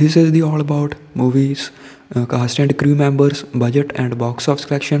 This is the all about movies, cast and crew members, budget and box office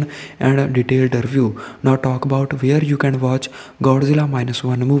collection, and a detailed review. Now talk about where you can watch Godzilla Minus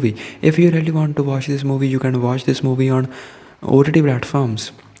One movie. If you really want to watch this movie, you can watch this movie on OTT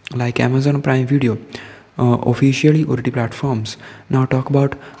platforms like Amazon Prime Video, officially OTT platforms. Now talk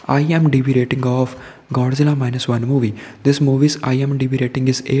about IMDb rating of Godzilla Minus One movie. This movie's IMDb rating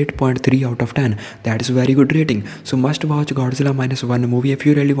is 8.3 out of 10. That is very good rating. So must watch Godzilla Minus One movie if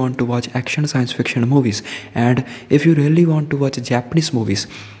you really want to watch action science fiction movies, and if you really want to watch Japanese movies.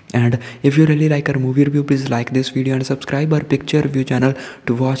 And if you really like our movie review, please like this video and subscribe our picture review channel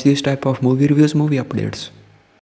to watch this type of movie reviews, movie updates.